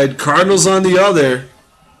side, Cardinals on the other.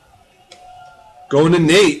 Going to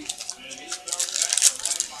Nate.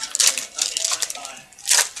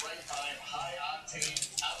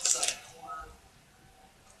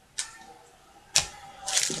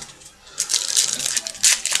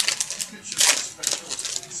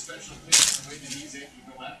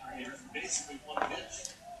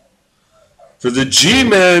 For the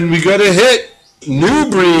G-Men, we got a hit.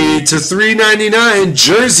 Newbury to $3.99.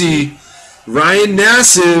 Jersey, Ryan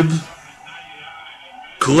Nassib.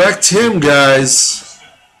 Collect him, guys.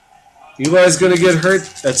 Eli's going to get hurt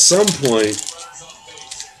at some point.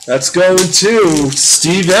 That's going to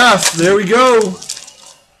Steve F. There we go.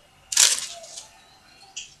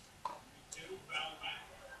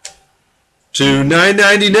 To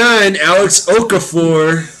 999, Alex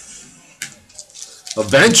Okafor.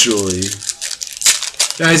 Eventually.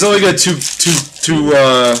 Yeah, he's only got two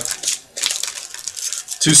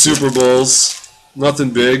Super Bowls.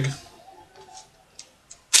 Nothing big.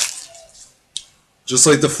 Just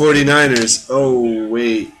like the 49ers. Oh,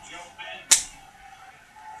 wait.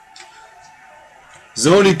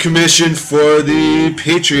 Zoning commission for the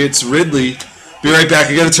Patriots, Ridley. Be right back.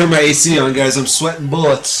 I gotta turn my AC on, guys. I'm sweating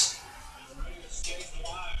bullets.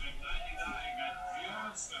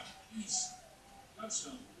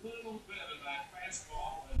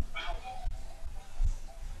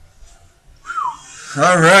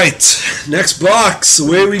 All right, next box.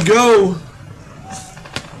 Away we go.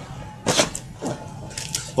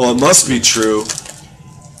 Well, it must be true.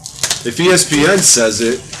 If ESPN says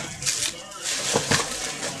it.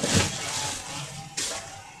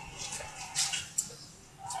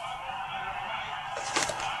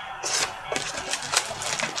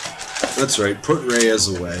 That's right, put Reyes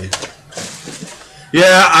away.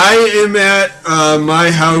 Yeah, I am at my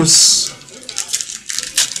house.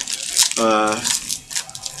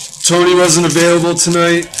 Tony wasn't available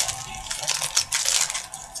tonight.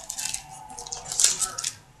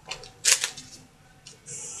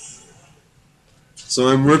 So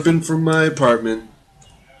I'm ripping from my apartment.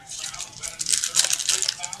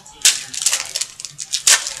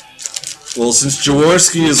 Well, since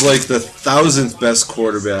Jaworski is like the 1000th best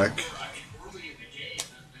quarterback.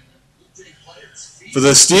 For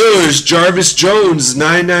the Steelers, Jarvis Jones,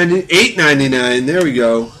 $8.99. There we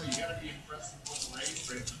go.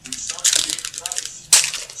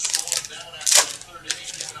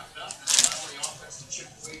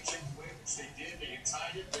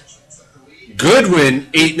 Goodwin,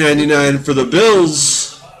 $8.99 for the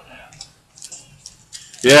Bills.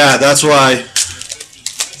 Yeah, that's why.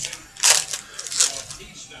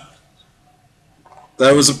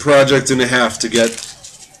 That was a project and a half to get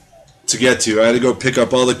to. I had to go pick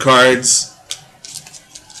up all the cards.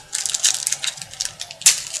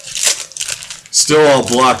 Still all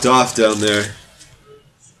blocked off down there.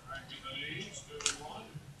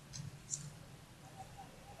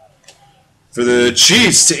 For the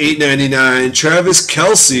Chiefs to $8.99, Travis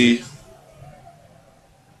Kelce,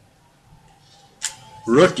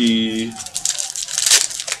 rookie.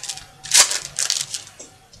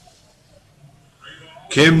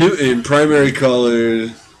 Cam Newton, primary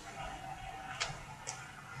colored.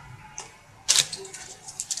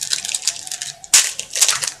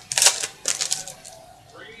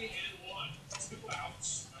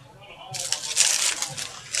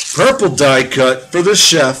 Purple die cut for the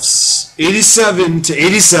Chefs, 87 to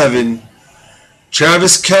 87.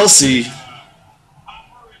 Travis Kelce.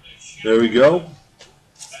 There we go.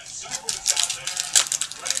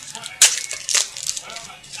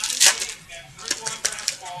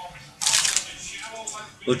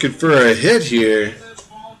 Looking for a hit here.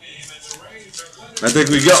 I think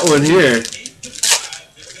we got one here.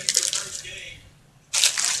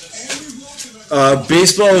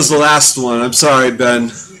 Baseball is the last one. I'm sorry,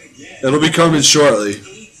 Ben. It'll be coming shortly.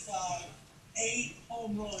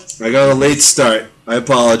 I got a late start. I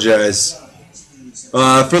apologize.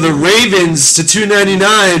 For the Ravens to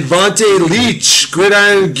 $2.99, Vontae Leach,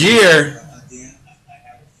 Gridiron Gear.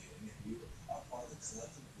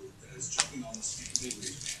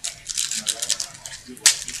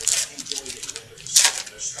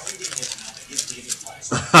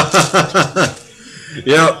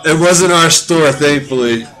 Yeah, it wasn't our store,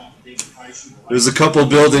 thankfully. There's a couple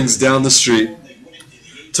buildings down the street.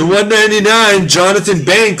 To $1.99, Jonathan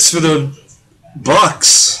Banks for the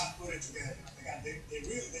Bucks.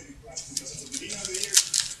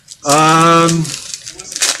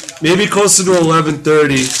 Maybe closer to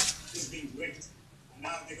 11:30.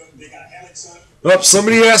 Oh,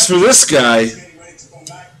 somebody asked for this guy.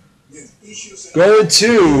 Going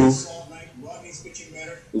to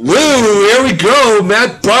Lou. Here we go.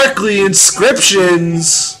 Matt Barkley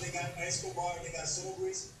inscriptions.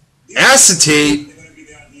 Acetate.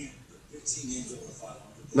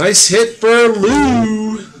 Nice hit for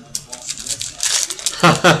Lou.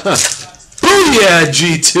 Booyah,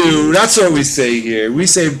 G2. That's what we say here. We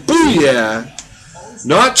say booyah.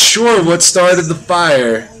 Not sure what started the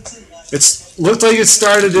fire. It looked like it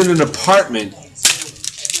started in an apartment.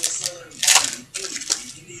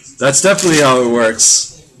 That's definitely how it works.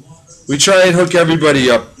 We try and hook everybody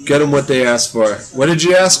up. Get them what they ask for. What did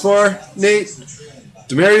you ask for, Nate?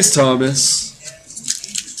 Demaryius Thomas.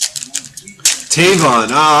 Tavon.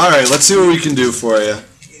 Ah, all right. Let's see what we can do for you.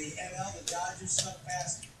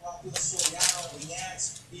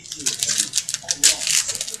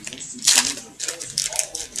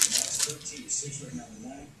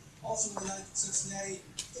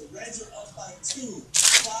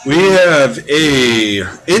 We have a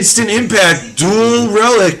Instant Impact Dual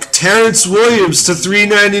Relic Terrence Williams to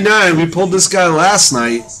 $3.99. We pulled this guy last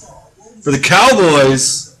night for the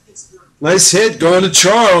Cowboys. Nice hit going to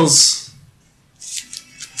Charles.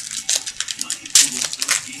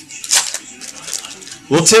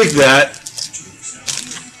 We'll take that.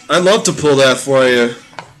 I'd love to pull that for you.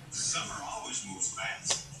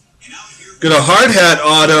 Got a hard hat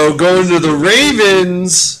auto going to the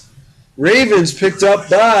Ravens. Ravens picked up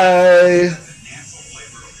by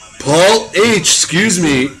Paul H.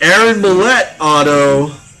 Aaron Millette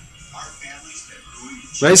auto.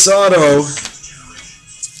 Nice auto.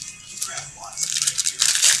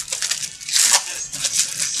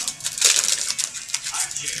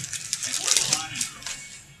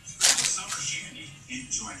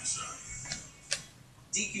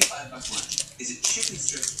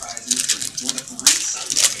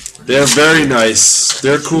 They're very nice.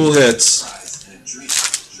 They're cool hits.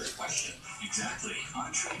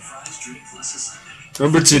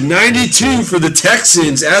 Number 292 for the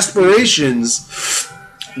Texans. Aspirations.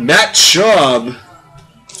 Matt Schaub.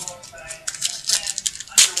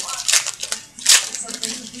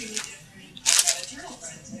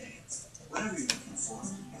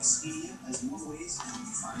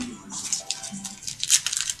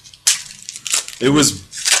 It was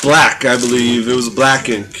black, I believe. It was black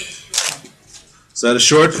ink. Is that a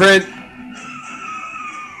short print?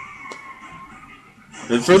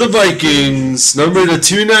 And for the Vikings, number to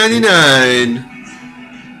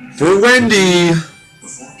 299 for Wendy,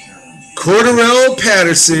 Cordarrelle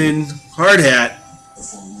Patterson, hard hat.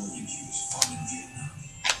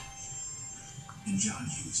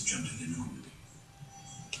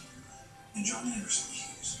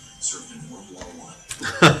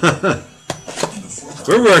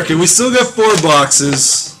 We're working. We still got 4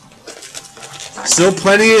 boxes. Still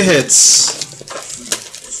plenty of hits.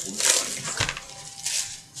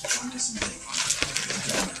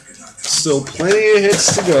 Still plenty of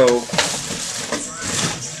hits to go.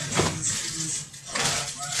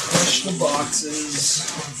 Crush the boxes.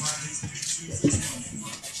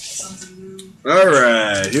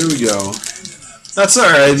 Alright, here we go. That's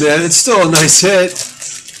alright, man. It's still a nice hit.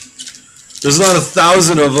 There's not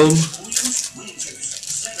 1,000 of them.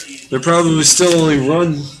 They're probably still only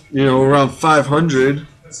run, around 500.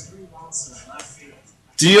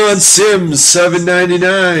 Dion Sims,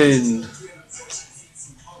 $7.99.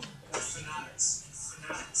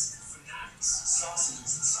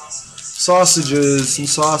 Sausages and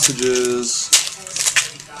sausages.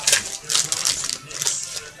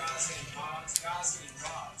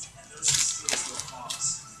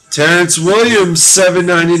 Terrence Williams,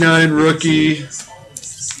 $7.99 rookie.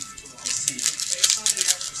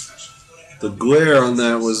 The glare on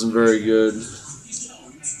that wasn't very good.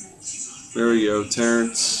 There we go,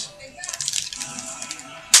 Terrence.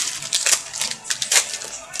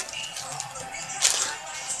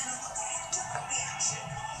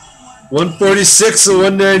 $146 to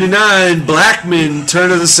 $199. Blackman,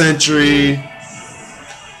 turn of the century.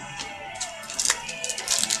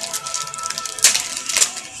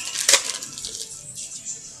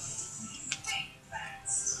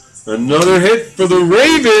 Another hit for the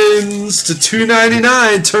Ravens to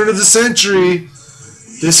 $2.99, turn of the century.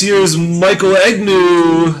 This year's Michael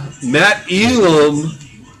Agnew, Matt Elam.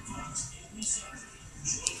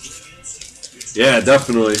 Yeah,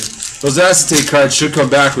 definitely. Those acetate cards should come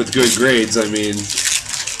back with good grades. I mean,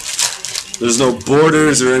 there's no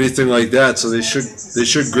borders or anything like that, so they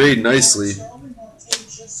should grade nicely.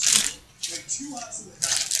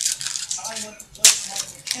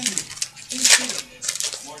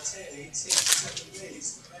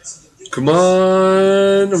 Come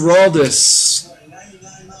on, Araldis.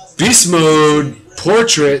 Beast Mode,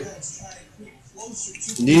 Portrait.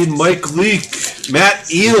 Need Mike Leake,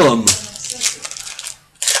 Matt Elam.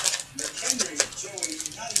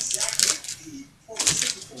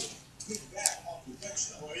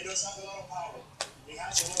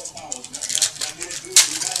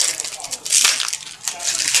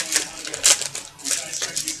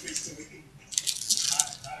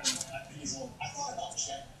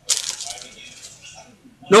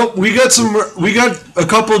 Nope, we got a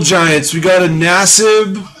couple Giants. We got a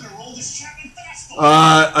Nassib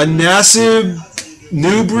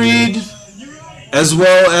New Breed, as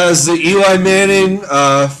well as the Eli Manning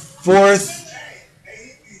 4th.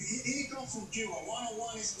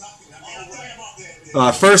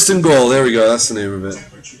 First and Goal. There we go. That's the name of it.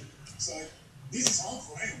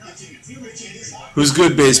 Who's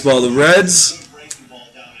good baseball? The Reds.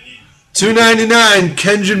 $2.99.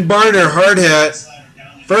 Kenjon Barner hard hat.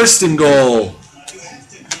 First and goal.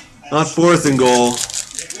 Not fourth and goal.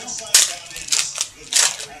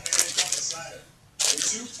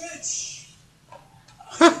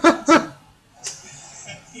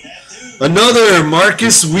 Another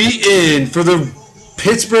Marcus Wheaton for the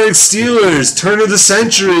Pittsburgh Steelers. Turn of the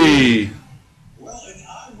century.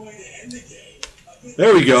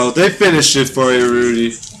 There we go. They finished it for you,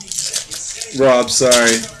 Rudy. Rob,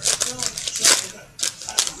 sorry.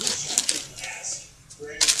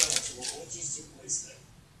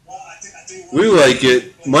 We like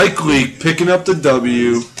it. Mike Leake picking up the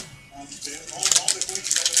W.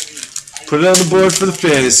 Put it on the board for the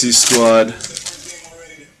fantasy squad.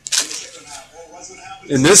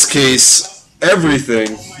 In this case,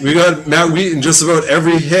 everything. We got Matt Wheaton just about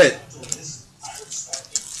every hit.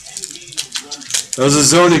 That was a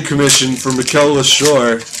zoning commission for Mikel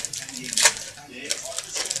LaShore.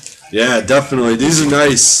 Yeah, definitely. These are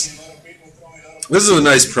nice. This is a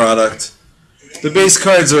nice product. The base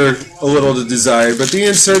cards are a little to desire, but the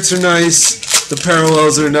inserts are nice. The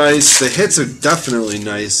parallels are nice. The hits are definitely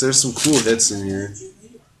nice. There's some cool hits in here.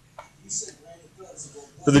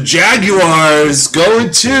 For the Jaguars, going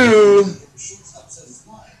to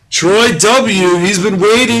Troy W. He's been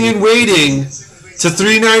waiting and waiting to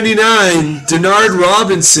 $3.99. Denard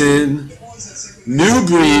Robinson, new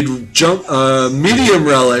breed, medium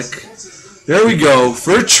relic. There we go.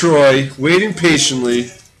 For Troy, waiting patiently.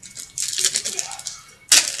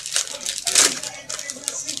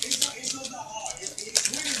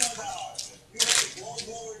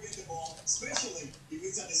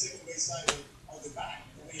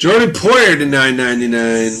 Jordan Poyer to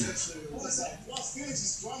 $9.99.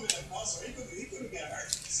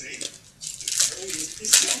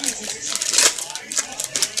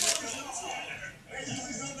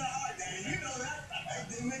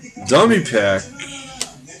 Dummy pack.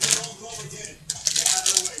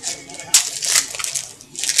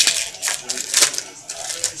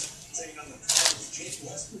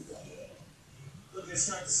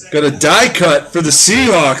 Got a die cut for the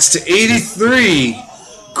Seahawks to 83.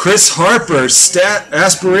 Chris Harper, stat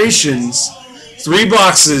aspirations, 3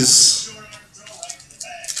 boxes.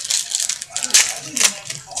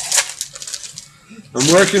 I'm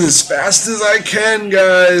working as fast as I can,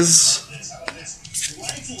 guys.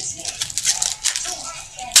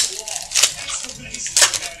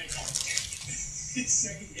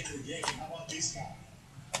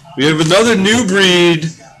 We have another new breed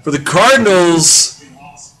for the Cardinals.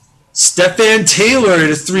 Stephan Taylor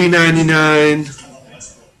to $3.99.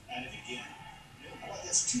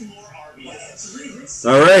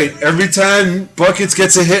 All right, every time Buckets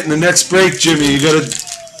gets a hit in the next break, Jimmy, you got to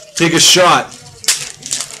take a shot.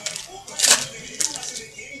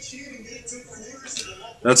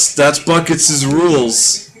 That's Buckets'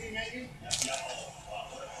 rules.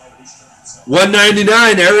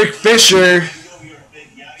 $1.99, Eric Fisher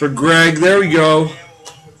for Greg. There we go.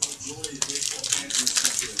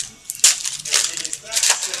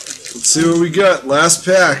 Let's see what we got. Last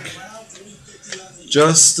pack.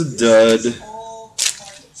 Just a dud.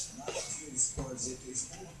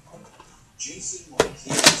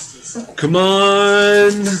 Come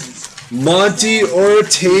on, Monty or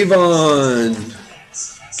Tavon.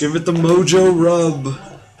 Give it the mojo rub.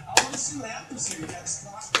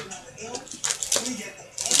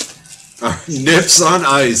 Nips on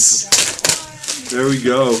ice. There we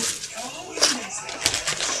go.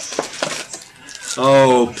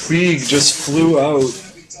 Oh, Puig just flew out.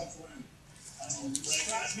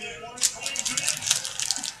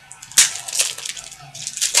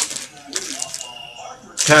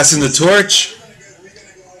 Passing the torch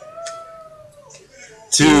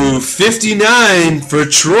to 59 for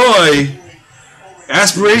Troy.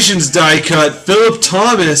 Aspirations die cut, Philip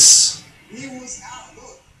Thomas.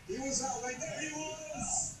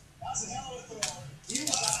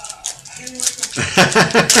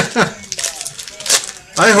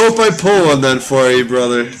 I hope I pull one then for you,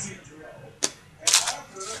 brother.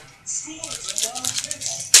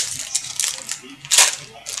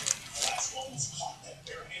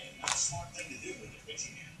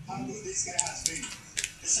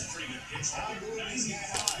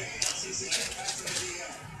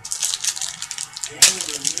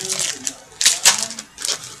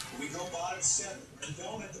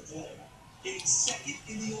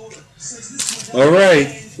 All right,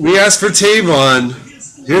 we asked for Tavon.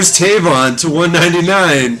 Here's Tavon to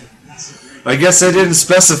 $1.99. I guess I didn't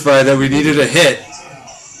specify that we needed a hit,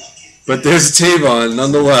 but there's Tavon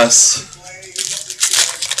nonetheless.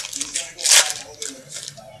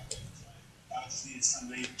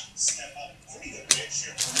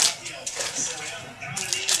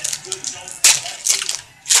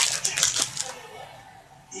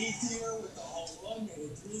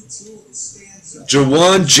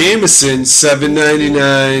 Jawan Jameson,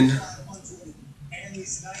 $7.99.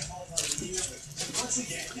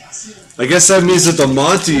 I guess that means that the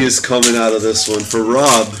Monty is coming out of this one for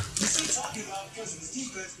Rob.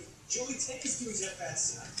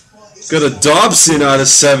 Got a Dobson out of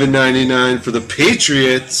 $7.99 for the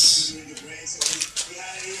Patriots.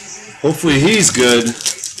 Hopefully he's good.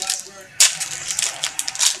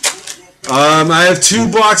 I have 2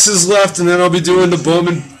 boxes left, and then I'll be doing the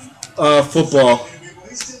Bowman football.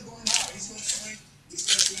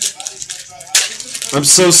 I'm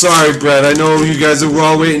so sorry, Brett. I know you guys are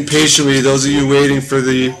all waiting patiently. Those of you waiting for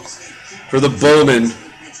the Bowman.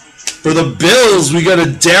 For the Bills, we got a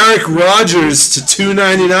Derek Rogers to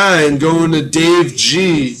 $2.99 going to Dave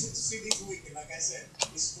G.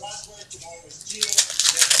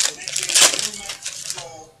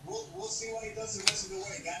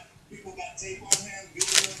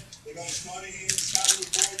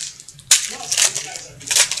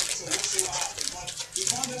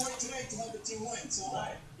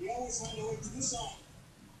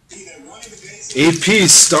 AP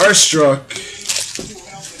Starstruck.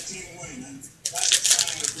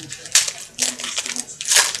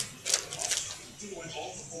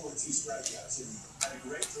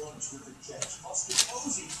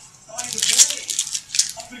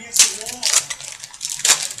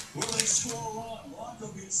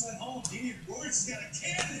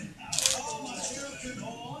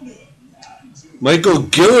 Michael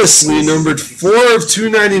Gillisley, numbered 4 of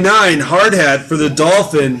 299, hard hat for the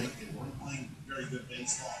Dolphin.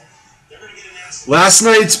 Last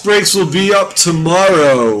night's breaks will be up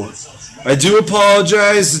tomorrow. I do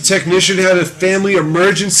apologize. The technician had a family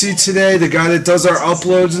emergency today, the guy that does our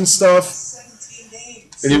uploads and stuff.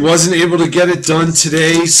 And he wasn't able to get it done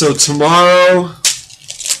today, so tomorrow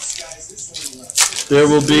there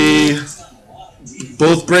will be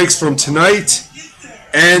both breaks from tonight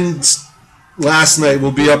and last night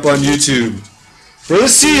will be up on YouTube. For the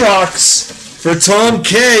Seahawks, for Tom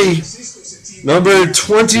K, number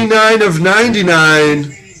 29 of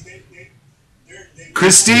 99,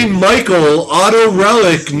 Christine Michael, auto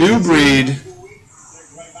relic, new breed.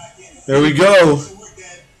 There we go.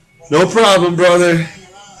 No problem, brother.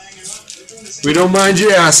 We don't mind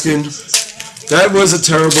you asking. That was a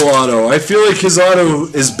terrible auto. I feel like his auto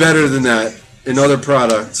is better than that in other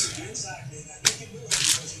products.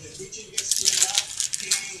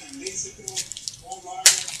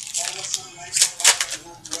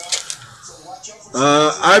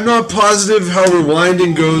 I'm not positive how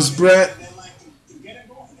rewinding goes, Brett.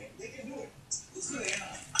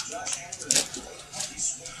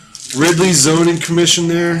 Ridley zoning commission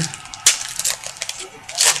there.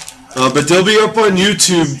 But they'll be up on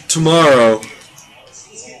YouTube tomorrow.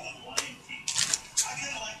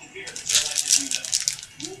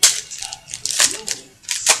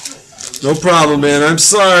 No problem, man. I'm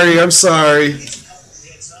sorry. I'm sorry.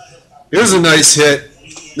 Here's a nice hit.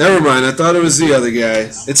 Never mind. I thought it was the other guy.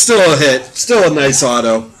 It's still a hit. Still a nice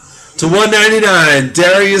auto. To $199,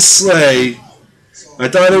 Darius Slay. I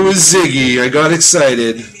thought it was Ziggy. I got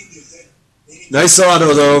excited. Nice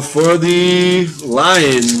auto, though, for the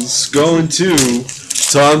Lions. Going to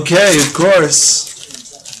Tom K, of course.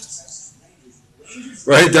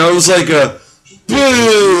 Right? That was like a...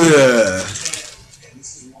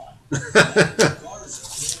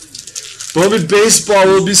 Bowman Baseball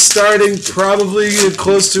will be starting probably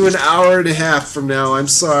close to an hour and a half from now. I'm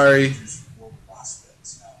sorry.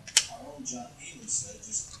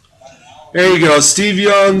 There you go. Steve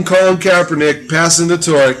Young, Colin Kaepernick passing the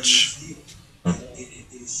torch.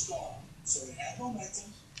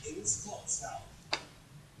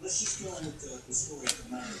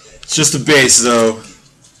 It's just a base, though.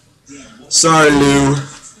 Sorry, Lou.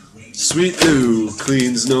 Sweet Lou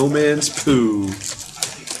cleans no man's poo.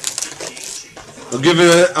 I'll give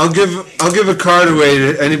a card away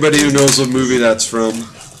to anybody who knows what movie that's from.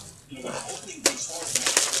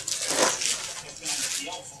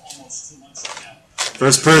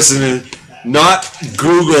 First person to not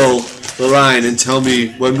Google the line and tell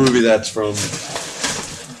me what movie that's from.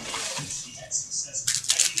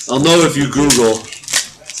 I'll know if you Google.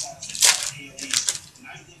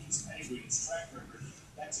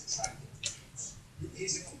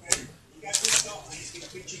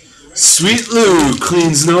 Sweet Lou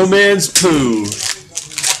cleans no man's poo.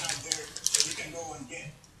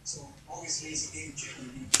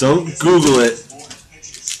 Don't Google it.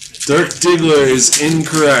 Dirk Diggler is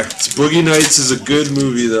incorrect. Boogie Nights is a good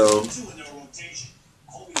movie, though.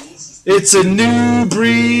 It's a new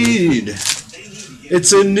breed.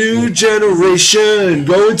 It's a new generation.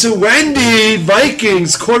 Going to Wendy.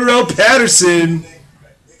 Vikings. Cordell Patterson.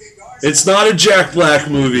 It's not a Jack Black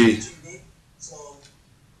movie.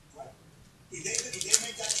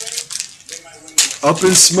 Up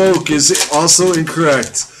in Smoke is also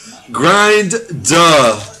incorrect. Grind,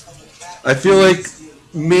 duh. I feel like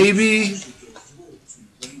maybe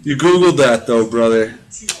you Googled that though, brother.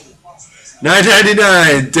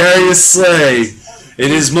 $9.99, Darius Slay.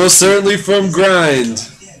 It is most certainly from Grind.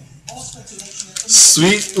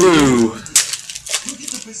 Sweet Lou.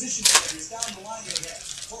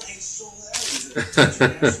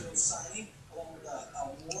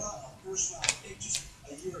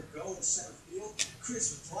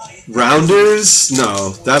 Rounders?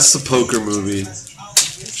 No, that's the poker movie.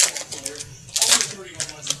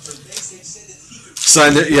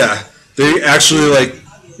 Signed it, yeah. They actually, like,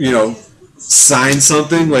 you know, sign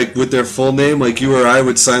something, like, with their full name, like you or I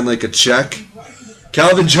would sign, like, a check.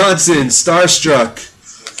 Calvin Johnson, Starstruck.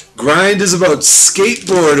 Grind is about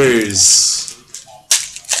skateboarders.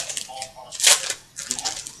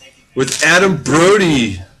 With Adam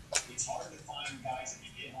Brody.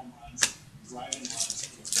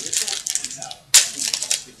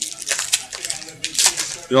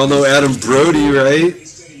 You all know Adam Brody, right?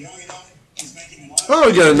 Oh,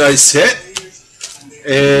 we got a nice hit.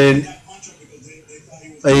 And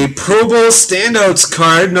a Pro Bowl standouts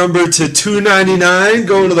card, number to 299,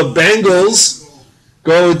 going to the Bengals.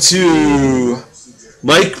 Going to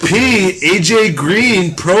Mike P. AJ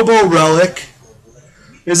Green, Pro Bowl relic.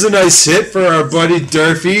 Is a nice hit for our buddy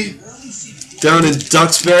Durfee down in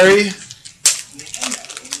Duxbury.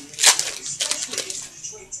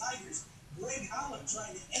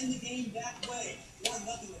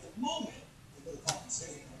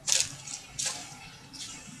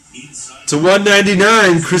 To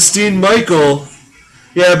 199, Christine Michael.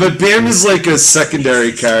 Yeah, but Bam is like a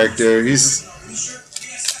secondary character. He's...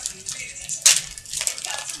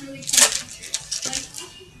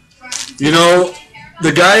 You know,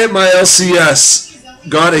 the guy at my LCS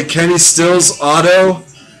got a Kenny Stills auto,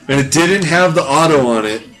 and it didn't have the auto on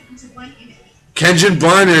it. Kenjon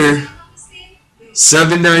Barner,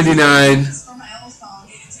 $7.99.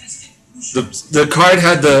 The card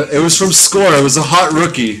had it was from Score. It was a hot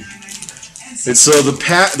rookie. And so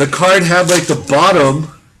the card had like the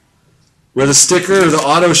bottom where the sticker or the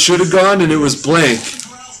auto should have gone, and it was blank.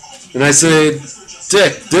 And I said,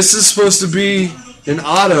 Dick, this is supposed to be an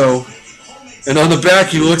auto. And on the back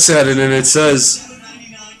he looks at it and it says,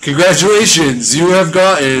 congratulations, you have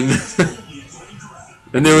gotten.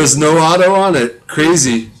 And there was no auto on it.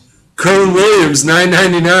 Crazy. Kerwin Williams,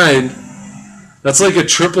 $9.99. That's like a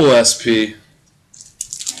triple SP.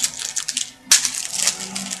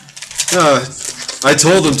 I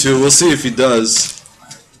told him to. We'll see if he does.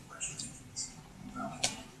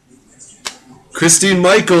 Christine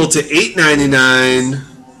Michael to $8.99.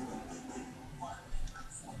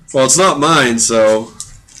 Well, it's not mine, so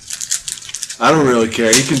I don't really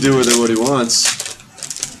care. He can do with it what he wants.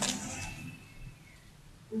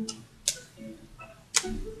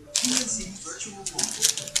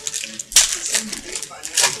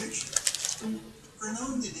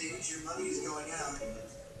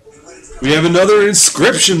 We have another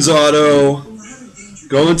Inscriptions auto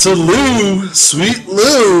going to Lou, Sweet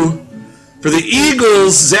Lou, for the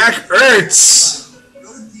Eagles, Zach Ertz.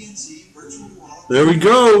 There we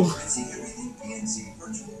go.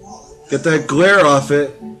 Get that glare off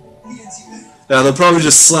it. Yeah, they'll probably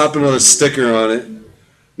just slap another sticker on it.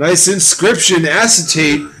 Nice Inscription,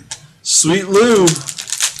 acetate, Sweet Lou.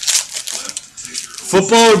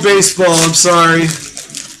 Football or baseball, I'm sorry.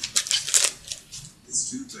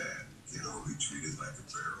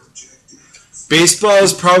 Baseball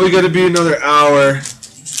is probably going to be another hour.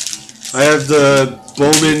 I have the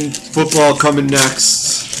Bowman football coming next.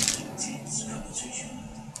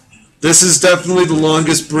 This is definitely the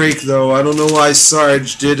longest break, though. I don't know why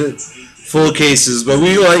Sarge did it full cases, but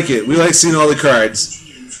we like it. We like seeing all the cards.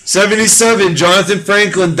 77, Jonathan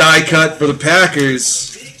Franklin die cut for the Packers.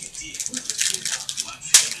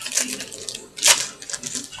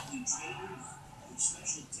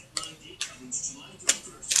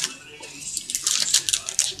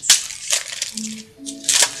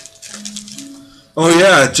 Oh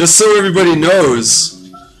yeah, just so everybody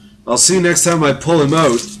knows, I'll see you next time I pull him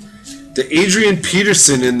out. The Adrian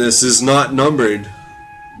Peterson in this is not numbered.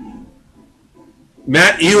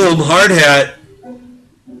 Matt Elam, hard hat.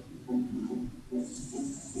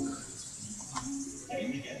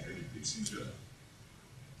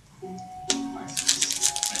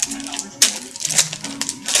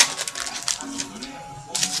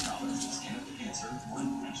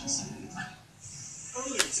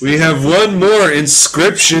 We have one more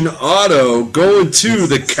inscription auto going to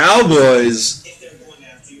the Cowboys.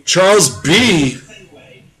 Charles B.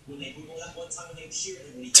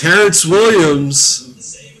 Terrence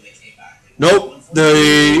Williams. Nope,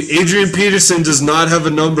 the Adrian Peterson does not have a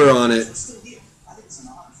number on it.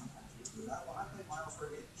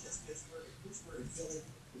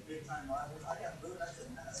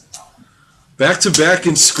 Back-to-back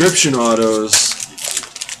inscription autos.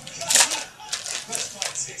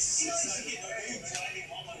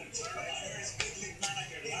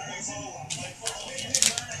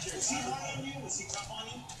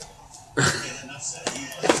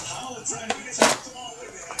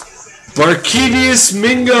 Barkevius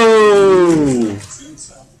Mingo.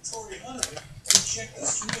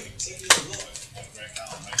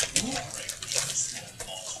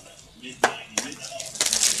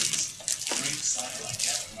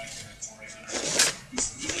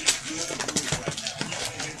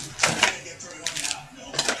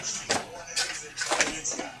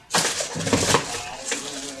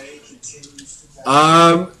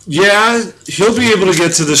 Yeah, he'll be able to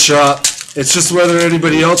get to the shop. It's just whether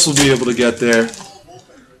anybody else will be able to get there.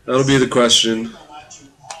 That'll be the question.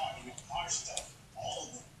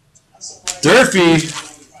 Durfee,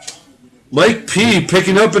 Mike P.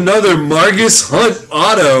 picking up another Margus Hunt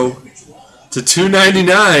auto to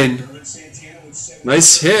 $2.99.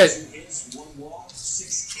 Nice hit.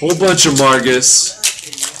 Whole bunch of Margus.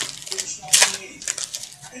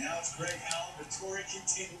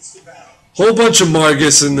 Whole bunch of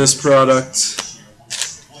Margus in this product.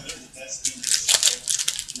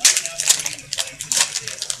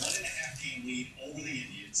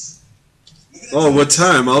 Oh, what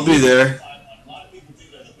time? I'll be there.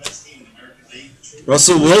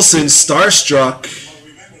 Russell Wilson, starstruck.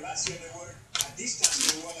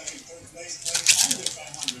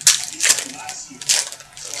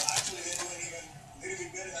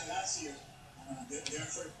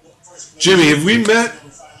 Jimmy, have we met?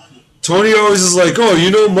 Tony always is like, oh, you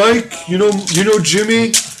know Mike? You know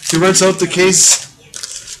Jimmy? He rents out the case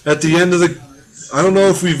at the end of the... I don't know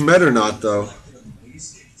if we've met or not, though.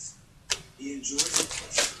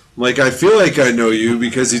 Like, I feel like I know you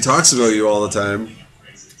because he talks about you all the time.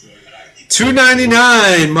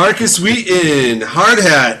 $2.99, Marcus Wheaton, hard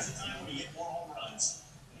hat.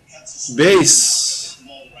 Base.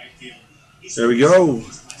 There we go.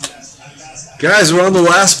 Guys, we're on the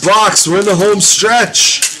last box. We're in the home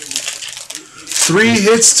stretch. 3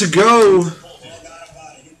 hits to go.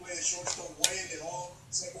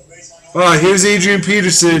 Oh, here's Adrian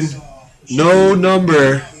Peterson. No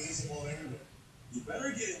number.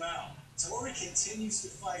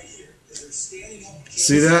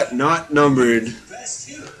 See that? Not numbered. Best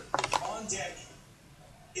hitter on deck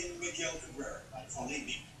in Miguel Cabrera. Believe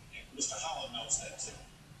me, Mr. Holland knows that too.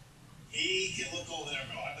 He can look over there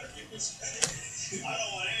and go, I better get this. I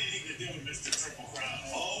don't want anything to do with Mr. Triple Crown.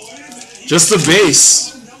 Oh, wait a minute. Just the base.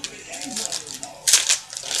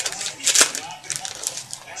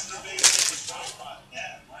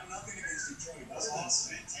 That's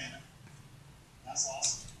awesome. That's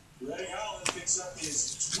awesome. Greg Allen picks up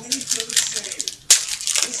his 23rd save.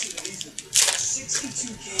 Listen to these numbers.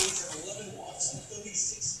 62 Ks and 11 walks and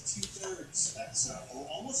 36 2/3. That's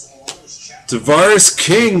almost a Royals chapter. Tavares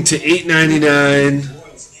King to $8.99.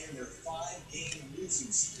 Royals end their 5-game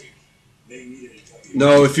losing streak. They needed it.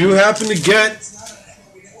 No, if you happen to get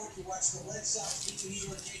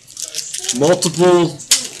multiple,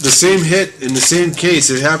 the same hit in the same case,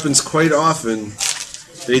 it happens quite often.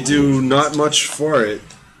 They do not much for it.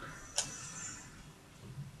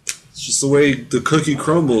 It's just the way the cookie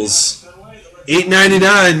crumbles.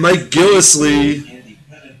 $8.99, Mike Gillislee.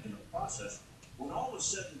 When all was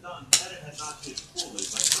said and done, Pettit had not pitched poorly,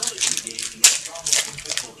 but early in the game, he had problems with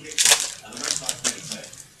pitch location, and the Red Sox made it pay.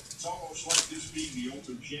 It's almost like this being the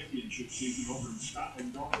Open Championship season over in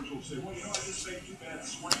Scotland. Donors will say, well, I just made 2 bad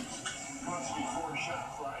swings. Cost me 4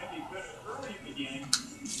 shots for Andy Pettit early in the game,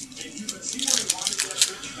 and you can see where he wanted that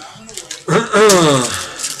pitch down and away.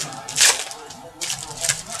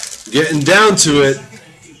 Getting down to it.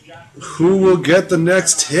 Who will get the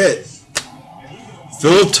next hit?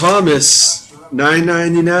 Philip Thomas,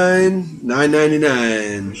 $9.99,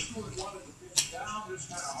 $9.99.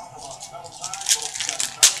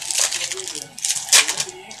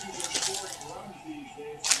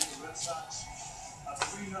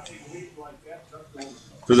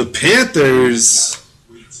 For the Panthers,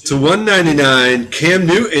 to $1.99, Cam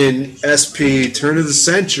Newton, SP, turn of the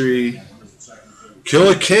century.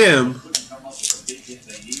 Killer Cam.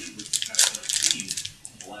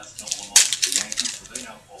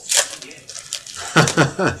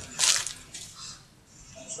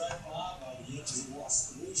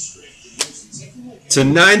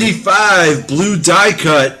 /95 blue die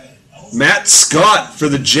cut, Matt Scott for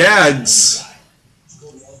the Jags.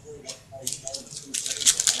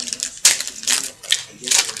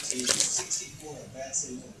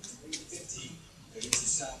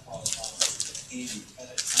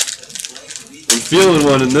 I'm feeling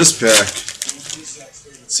one in this pack.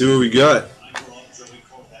 Let's see what we got.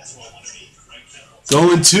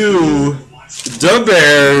 Going to the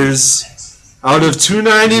Bears out of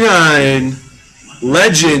 299.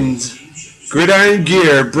 Legend, Gridiron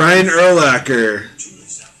Gear, Brian Urlacher.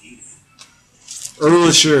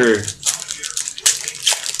 Erlisher.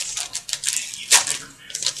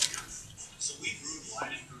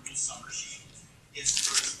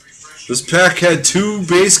 This pack had 2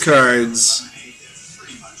 base cards.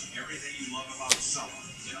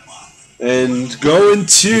 And going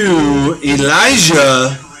to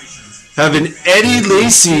Elijah, have an Eddie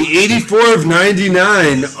Lacy, 84 of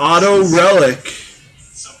 99, auto relic.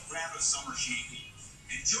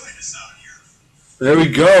 There we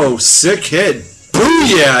go, sick hit.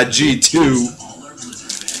 Booyah, G2.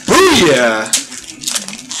 Booyah.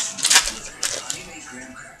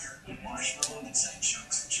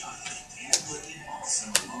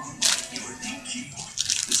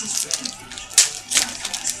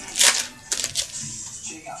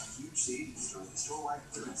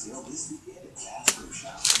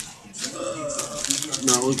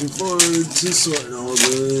 Not looking forward to sorting all of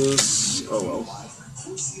this. Oh well.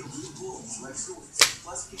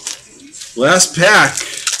 Last pack.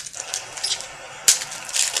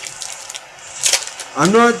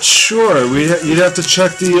 I'm not sure. You'd have to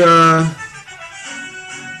check the.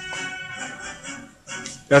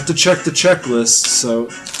 Have to check the checklist. So,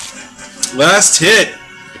 last hit,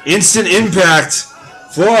 instant impact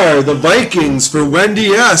for the Vikings for Wendy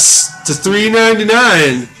S. to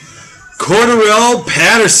 $3.99. Cordarrelle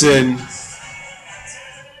Patterson.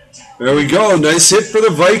 There we go. Nice hit for the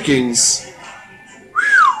Vikings.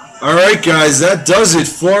 All right, guys, that does it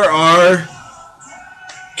for our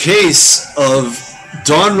case of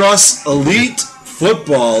Donruss Elite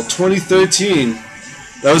Football 2013.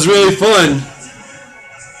 That was really fun.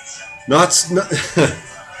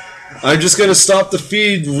 I'm just going to stop the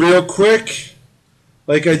feed real quick,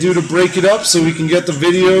 like I do to break it up so we can get the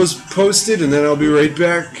videos posted, and then I'll be right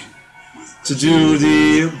back to do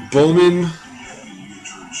the Bowman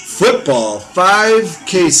Football. 5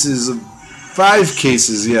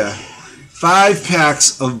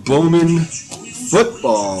 packs of Bowman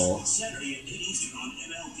Football.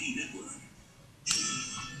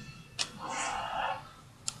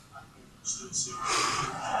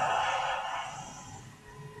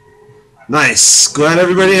 Nice. Glad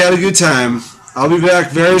everybody had a good time. I'll be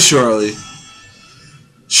back very shortly.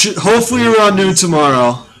 Hopefully around noon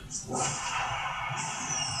tomorrow.